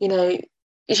 you know,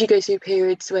 she goes through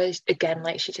periods where again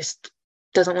like she just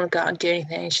doesn't want to go out and do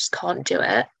anything, she just can't do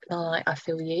it. And I'm like, I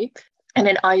feel you. And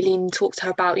then Eileen talks to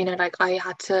her about, like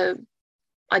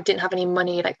I didn't have any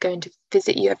money, like going to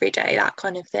visit you every day, that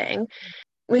kind of thing,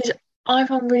 which I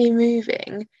found really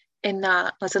moving in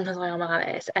that, like, sometimes I am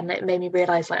Alice, and it made me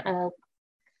realise, like, oh,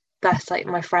 that's like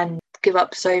my friend give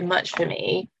up so much for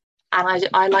me. And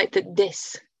I like that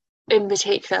this in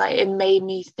particular, like, it made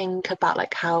me think about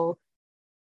like how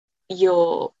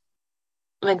your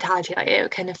mentality, like,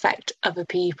 it can affect other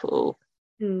people,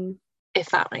 Mm. if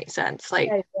that makes sense. Like,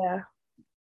 Yeah, yeah.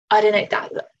 I don't know,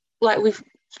 that, like, we've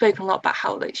spoken a lot about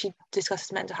how, like, she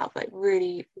discusses mental health like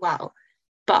really well,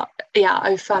 but yeah,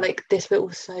 I felt like this bit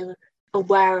was so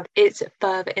aware of its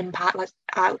further impact, like,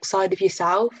 outside of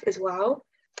yourself as well.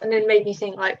 And then made me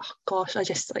think, like, oh gosh,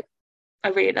 I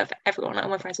really love everyone. Like, all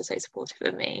my friends are so supportive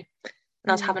of me,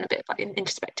 and I was Mm. having a bit of like an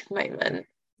introspective moment.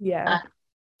 Yeah.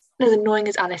 As annoying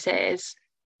as Alice is,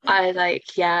 I was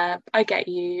like, yeah, I get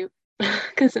you,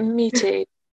 because me too.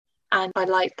 And I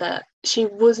like that she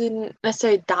wasn't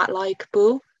necessarily that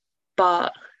likable,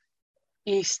 but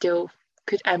you still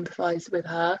could empathise with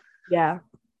her. Yeah.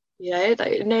 You know,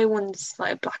 like, no one's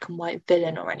like a black and white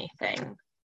villain or anything.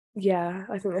 Yeah.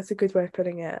 I think that's a good way of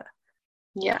putting it.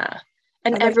 Yeah.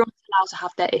 And And like, everyone's allowed to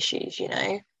have their issues, you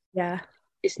know. yeah.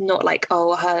 It's not like,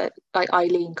 oh, her, like,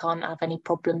 Eileen can't have any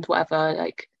problems, whatever,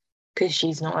 like, because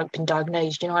she's not, like, been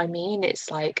diagnosed, you know what I mean?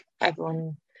 It's like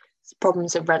everyone's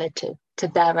problems are relative to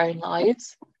their own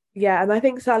lives. Yeah. And I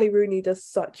think Sally Rooney does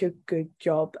such a good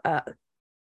job at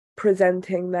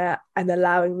presenting that and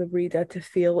allowing the reader to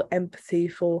feel empathy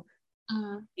for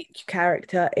Mm. each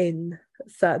character in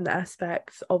certain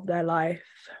aspects of their life.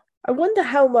 I wonder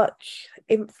how much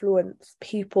influence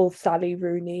people Sally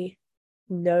Rooney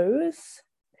knows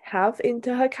have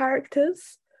into her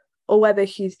characters, or whether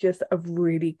she's just a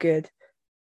really good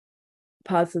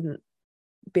person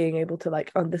being able to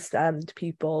like understand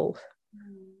people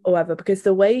or whatever, because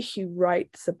the way she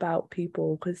writes about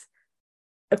people, because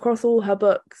across all her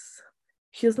books,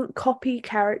 she doesn't copy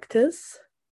characters,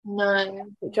 No,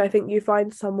 which I think you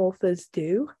find some authors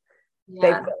do. They've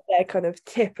yeah. got their kind of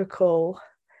typical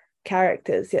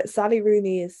characters, yet Sally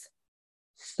Rooney is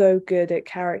so good at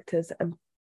characters and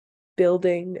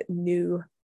building new,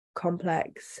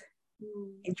 complex,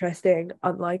 Mm. interesting,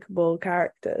 unlikable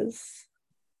characters.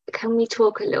 Can we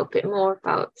talk a little bit more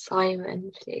about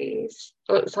Simon, please?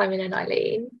 Or Simon and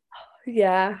Eileen?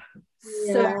 Yeah,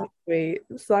 so Yeah. sweet.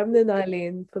 Simon and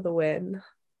Eileen for the win.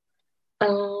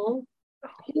 Oh,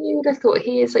 who would have thought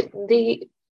he is like the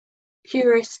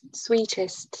purest,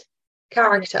 sweetest Yeah,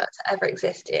 character to ever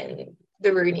exist in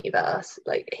the Rooneyverse?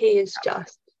 Like, he is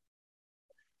just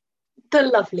the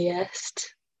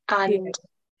loveliest. he, And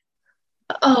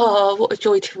oh, what a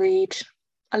joy to read.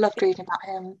 I loved reading about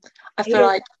him. I he feel is,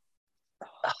 like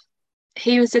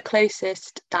he was the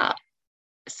closest that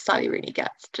Sally Rooney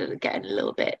gets to getting a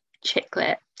little bit chick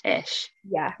lit-ish.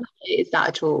 yeah. It is that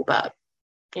at all, but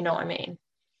you know what I mean.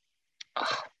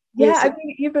 Oh, he Yeah, was I so,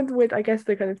 mean, even with, I guess,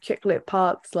 the kind of chick lit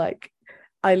parts, like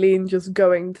Eileen just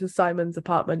going to Simon's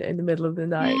apartment in the middle of the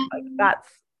night, yeah. like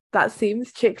that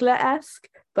seems chick lit-esque,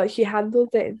 but she handles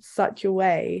it in such a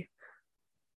way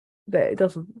that it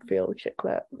doesn't feel chick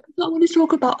lit. I want to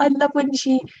talk about. I love when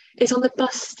she is on the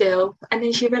bus still, and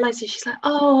then she realizes, she's like,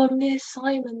 "Oh, I'm near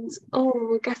Simon's.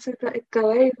 Oh, I guess I better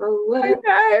go over." I Whoa.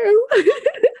 know.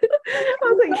 I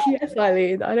was like, yes,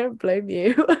 Eileen, I don't blame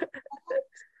you.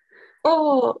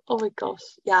 Oh my gosh,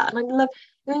 yeah. And I love.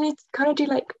 And then they kind of do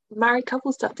like married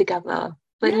couple stuff together,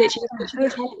 like Yeah. literally just watching the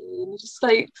telly and just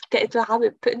like get into the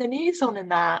habit of putting their knees on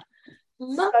and that.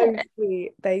 Love So it.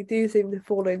 sweet. They do seem to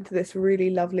fall into this really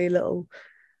lovely little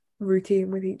routine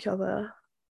with each other.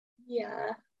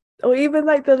 Yeah. Or even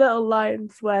like the little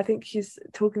lines where I think she's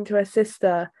talking to her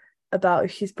sister about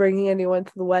if she's bringing anyone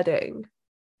to the wedding.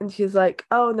 And she's like,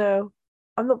 oh no,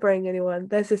 I'm not bringing anyone.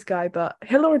 There's this guy, but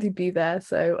he'll already be there.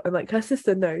 So, and like her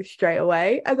sister knows straight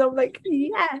away. And I'm like,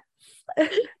 yes. Yeah.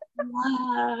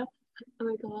 Oh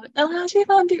my God. And I actually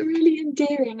found it really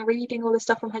endearing reading all the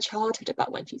stuff from her childhood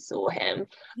about when she saw him.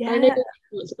 And I know Yeah. it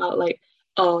was about like,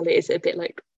 oh, it is a bit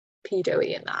like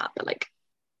pedo-y and that, but like,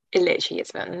 it literally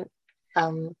isn't.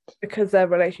 Um, Because their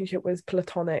relationship was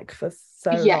platonic for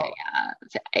so yeah, long. yeah,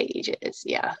 for ages,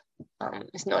 yeah.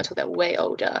 It's not until they're way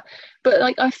older. But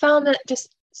like, I found that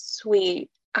just sweet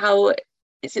how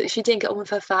she didn't get on with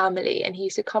her family, and he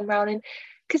used to come round, and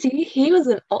because he was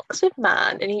an Oxford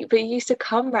man, and he used to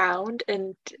come round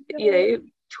and, you No. know,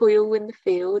 toil in the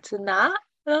fields and that.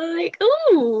 And I'm like,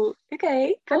 oh,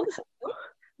 okay, And awesome.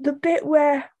 the bit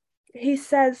where he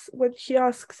says when she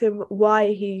asks him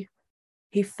why he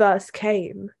first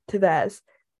came to theirs,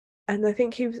 and I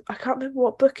think I can't remember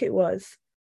what book it was,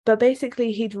 but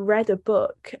basically he'd read a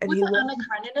book and Was he it Anna wanted,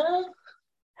 Karenina?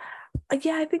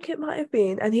 yeah, I think it might have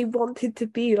been, and he wanted to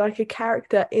be like a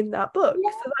character in that book.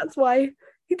 Yeah. So that's why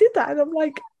he did that. And I'm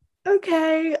like,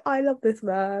 okay, I love this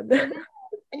man.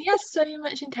 And he has so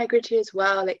much integrity as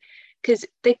well, like, because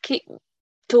they keep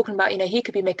talking about, he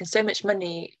could be making so much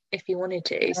money if he wanted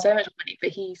to, so much money,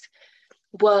 but he's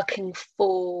working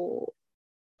for,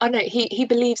 I know he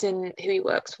believes in who he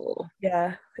works for.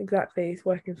 Yeah, exactly. He's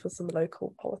working for some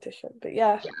local politician. But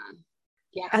yeah. Yeah,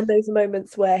 yeah, And those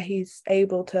moments where he's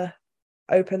able to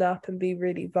open up and be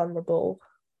really vulnerable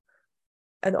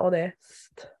and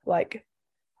honest. Like,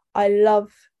 I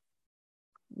love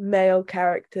male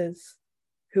characters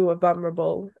who are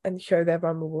vulnerable and show their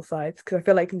vulnerable sides because I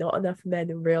feel like not enough men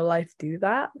in real life do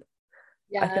that. I feel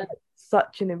yeah. like it's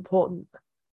such an important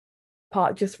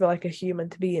part just for like a human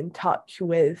to be in touch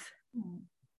with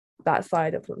that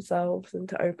side of themselves and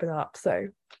to open up. So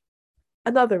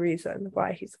another reason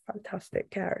why he's a fantastic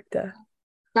character.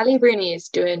 Sally Rooney is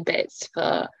doing bits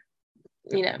for,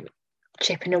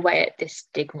 chipping away at this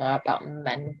stigma about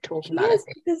men talking She about is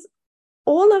it. because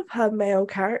all of her male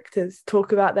characters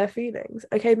talk about their feelings.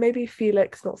 Okay, maybe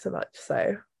Felix not so much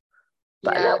so,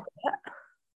 but a Yeah, little bit.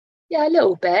 yeah, a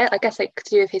little bit. I guess like to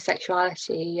do with his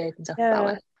sexuality, he opens up about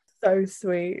Yeah, it. so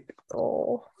sweet.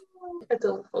 Oh.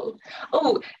 Adorable.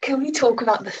 Oh, can we talk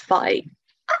about the fight?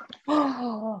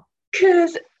 Oh,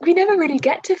 Because we never really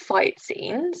get to fight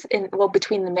scenes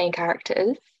between the main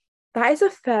characters that is a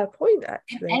fair point, in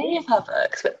actually. any of her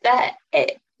books, but there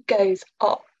it goes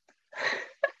off.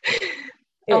 It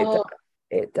does. Oh,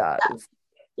 It does.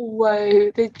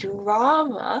 whoa, the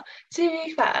drama. To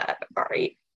be fair,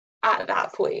 right, at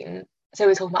that point, so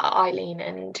we're talking about Eileen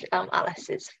and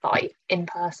Alice's fight in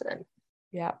person.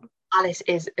 Yeah. Alice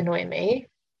is annoying me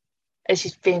as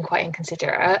she's being quite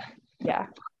inconsiderate. Yeah.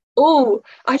 Oh,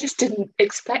 I just didn't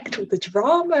expect all the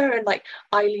drama and like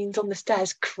Eileen's on the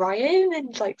stairs crying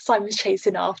and like Simon's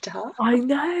chasing after her. I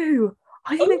know.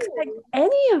 I didn't expect Oh,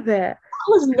 any of it. that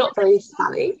was not very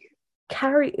Sally.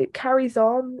 It carries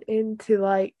on into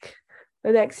like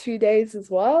the next few days as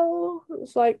well.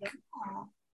 It's Yeah, like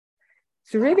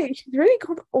yeah, she's really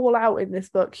gone all out in this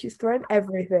book. She's thrown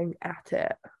everything at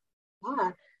it.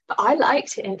 yeah. But I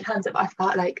liked it in terms of I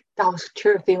felt like that was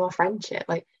true of female friendship.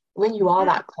 Like when you are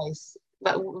Yeah. that close,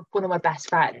 like one of my best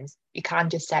friends, you can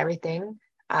just say everything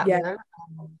at Yeah. them.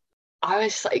 I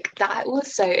was like, that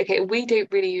was so okay. We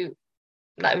don't really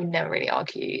like we never really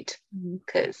argued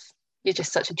because you're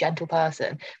just such a gentle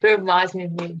person. But it reminds me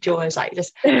of me and George, like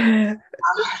just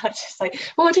just like,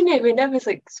 well, I don't know, we never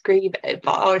like scream it,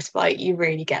 but I was like, you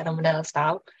really get on my nerves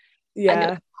now. And it was Yeah.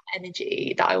 that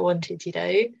energy that I wanted,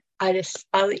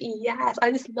 yes,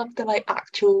 I just love the like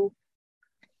actual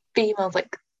females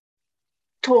like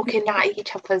talking at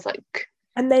each other's like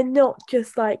And they're not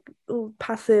just like all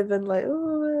passive and like, no.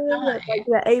 oh, like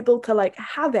they're able to like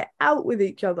have it out with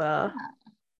each other.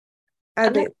 And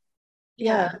And then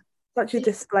yeah, yeah, such a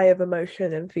display of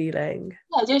emotion and feeling.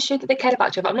 yeah, just showed that they cared about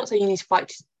each other. I'm not saying you need to fight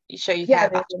to show you Yeah, care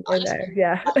about each I other. Just know.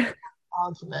 Yeah.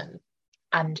 argument,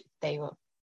 and they were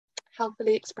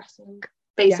helpfully expressing Yeah.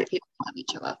 basically of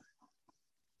each other.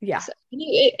 Yeah. So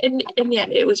in the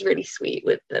end, it was really sweet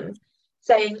with them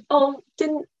saying, "Oh,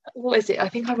 didn't what is it? I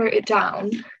think I wrote it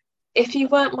down. If you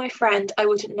weren't my friend, I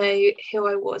wouldn't know who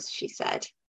I was," she said.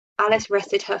 Alice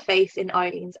rested her face in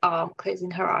Eileen's arm,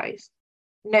 closing her eyes.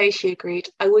 No, she agreed.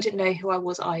 I wouldn't know who I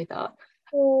was either.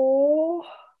 Oh,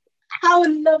 How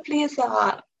lovely is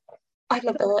that? I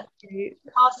love it. cute.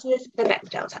 Passes the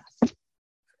Bechdel test.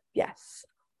 Yes.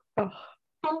 Oh,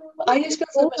 I just feel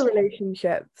so all much. the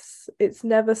relationships, it's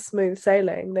never smooth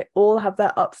sailing. They all have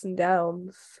their ups and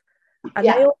downs, and they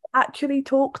Yeah. all actually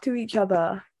talk to each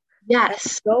other,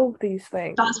 Yes. solve these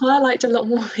things. That's what I liked a lot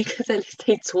more because at least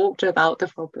they talked about the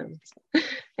problems.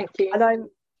 Thank you. And I'm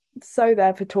so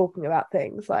there for talking about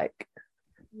things like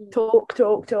talk,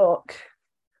 talk, talk,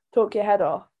 talk your head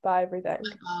off by everything.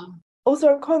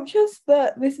 Also, I'm conscious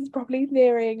that this is probably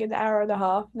nearing an hour and a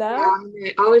half now.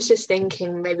 Yeah, I was just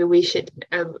thinking maybe we should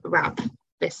wrap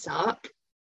this up.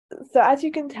 So, as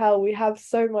you can tell, we have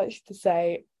so much to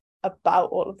say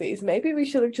about all of these. Maybe we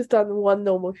should have just done one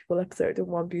Normal People episode and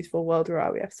one Beautiful World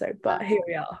Around Me episode, but here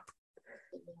we are.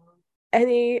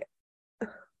 I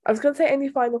was going to say any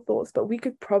final thoughts, but we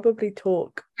could probably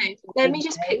talk. Okay, let me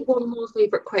just pick one more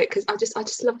favourite quote because I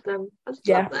just love them. I just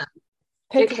love them.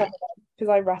 Pick Okay. because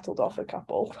I rattled off a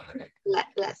couple.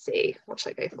 Let's see. What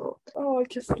should I go for? Oh, I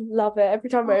just love it. Every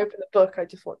time I open the book, I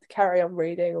just want to carry on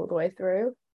reading all the way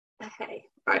through. Okay,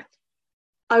 right.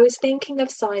 I was thinking of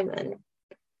Simon.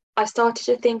 I started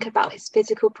to think about his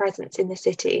physical presence in the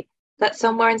city, that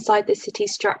somewhere inside the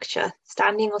city's structure,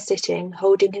 standing or sitting,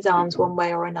 holding his arms one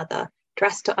way or another,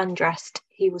 dressed or undressed,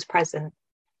 he was present.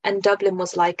 And Dublin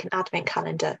was like an advent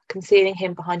calendar, concealing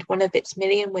him behind one of its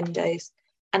million windows,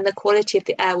 and the quality of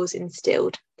the air was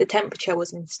instilled. The temperature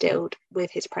was instilled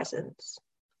with his presence.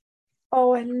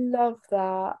 Oh, I love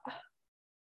that. I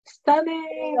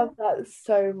Stunning. love that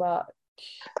so much.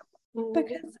 Mm.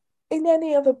 Because in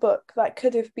any other book, that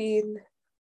could have been,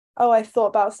 oh, I thought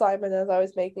about Simon as I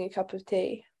was making a cup of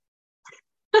tea.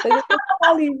 But in the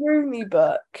Sally Rooney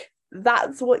book,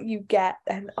 that's what you get.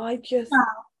 And I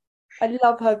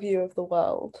love her view of the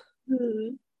world.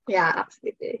 Mm. Yeah,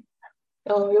 absolutely.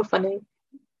 Oh, you're funny.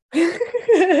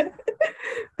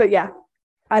 But yeah,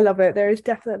 I love it. There is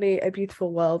definitely a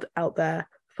beautiful world out there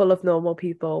full of normal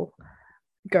people.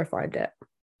 Go find it.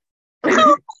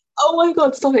 Oh my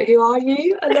God, stop it. Who are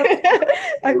you? I love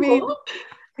I mean,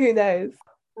 who knows?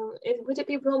 Would it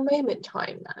be Blonde Moment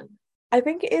time then? I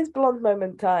think it is blonde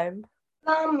moment time.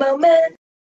 Blonde Moment.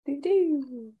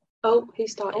 Do. Oh,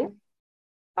 who's starting?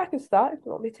 I can start if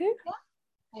you want me to. Yeah.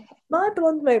 Okay. My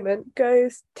blonde moment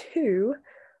goes to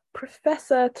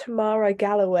Professor Tamara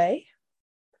Galloway,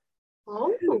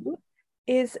 Oh. who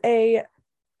is a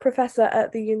professor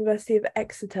at the University of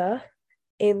Exeter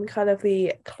in kind of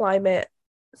the climate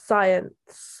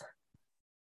science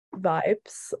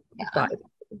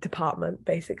department,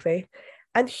 basically.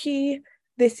 And she,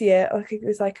 this year, I think it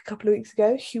was like a couple of weeks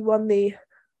ago, she won the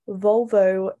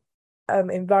Volvo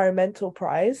Environmental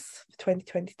Prize for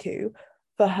 2022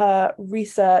 for her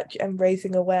research and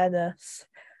raising awareness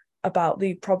about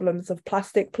the problems of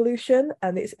plastic pollution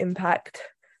and its impact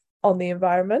on the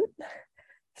environment.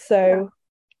 So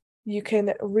you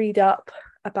can read up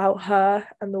about her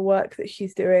and the work that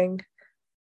she's doing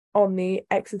on the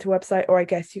Exeter website, or I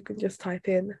guess you can just type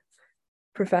in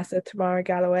Professor Tamara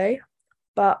Galloway.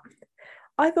 But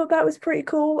I thought that was pretty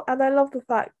cool, and I love the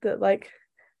fact that like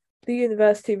the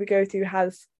university we go to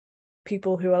has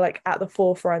people who are like at the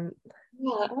forefront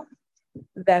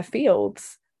their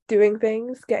fields, doing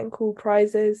things, getting cool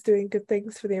prizes, doing good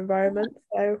things for the environment.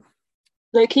 So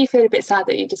low-key feel a bit sad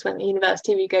that you just went to the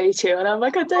university we go to, and I'm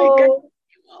like, I don't go.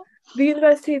 The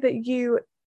university that you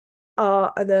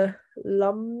are an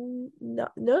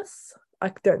alumnus.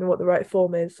 I don't know what the right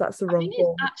form is. That's the wrong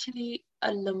form. It's actually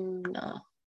alumna.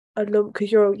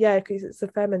 Because it's a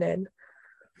feminine.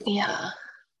 Yeah.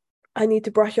 I need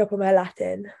to brush up on my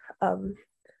Latin.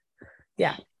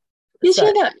 Yeah. Did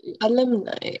you know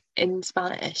alumni in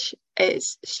Spanish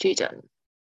is student?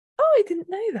 Oh, I didn't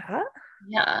know that.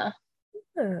 Yeah.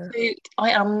 So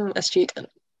I am a student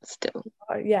still.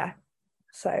 Yeah.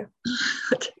 So.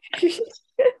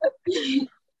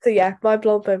 So yeah, my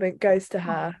blonde moment goes to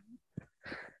her.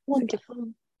 Wonderful.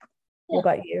 So, what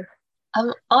about you?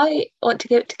 I want to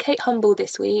give it to Kate Humble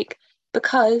this week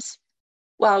because,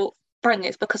 well,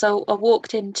 it's because I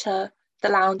walked into the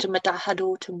lounge and my dad had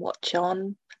Autumn Watch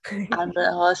on, and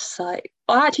I was like,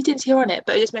 I actually didn't see her on it,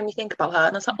 but it just made me think about her,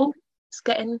 and I was like, oh, it's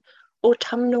getting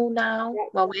autumnal now. Yeah.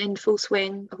 Well, we're in full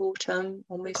swing of autumn.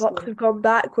 The clocks have gone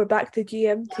back. We're back to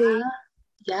GMT.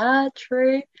 Yeah,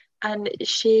 true. And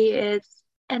she is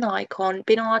an icon,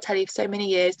 been on our telly for so many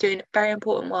years, doing very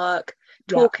important work,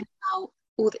 talking about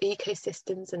all the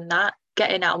ecosystems and that,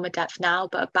 getting out of my depth now,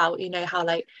 but about, how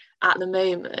like at the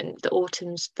moment the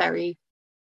autumn's very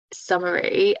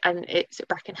summery and it's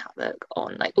wreaking havoc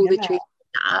on like all the trees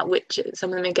that, which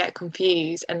some of them get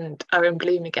confused and are in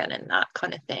bloom again and that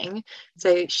kind of thing.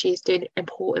 So she's doing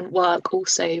important work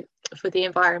also for the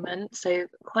environment, so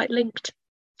quite linked.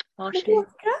 Let's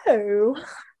go.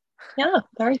 Yeah,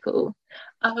 very cool.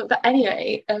 But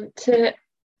anyway, to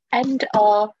end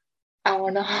our hour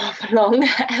and a half long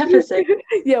episode.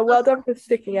 Yeah, well done for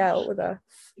sticking out with us.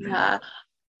 Yeah.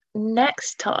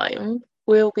 Next time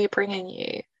we'll be bringing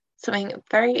you something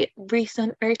very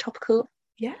recent, very topical.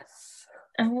 Yes.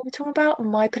 And we'll be talking about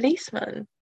My Policeman,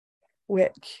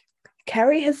 which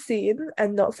Kerry has seen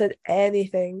and not said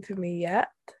anything to me yet.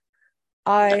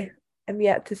 I am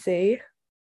yet to see.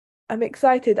 I'm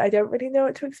excited. I don't really know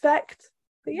what to expect,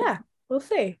 but yeah, we'll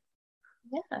see.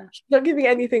 Yeah. Not giving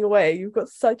anything away. You've got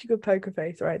such a good poker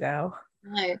face right now.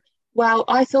 No. Well,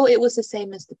 I thought it was the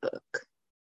same as the book.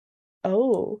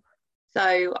 Oh.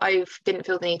 So I didn't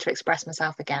feel the need to express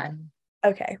myself again.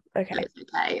 Okay. It's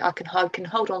okay. I can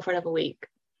hold on for another week.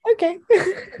 Okay.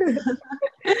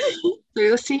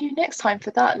 We'll see you next time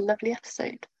for that lovely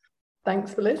episode.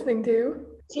 Thanks for listening to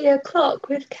 2 o'clock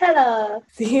with Keller.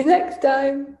 See you next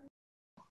time.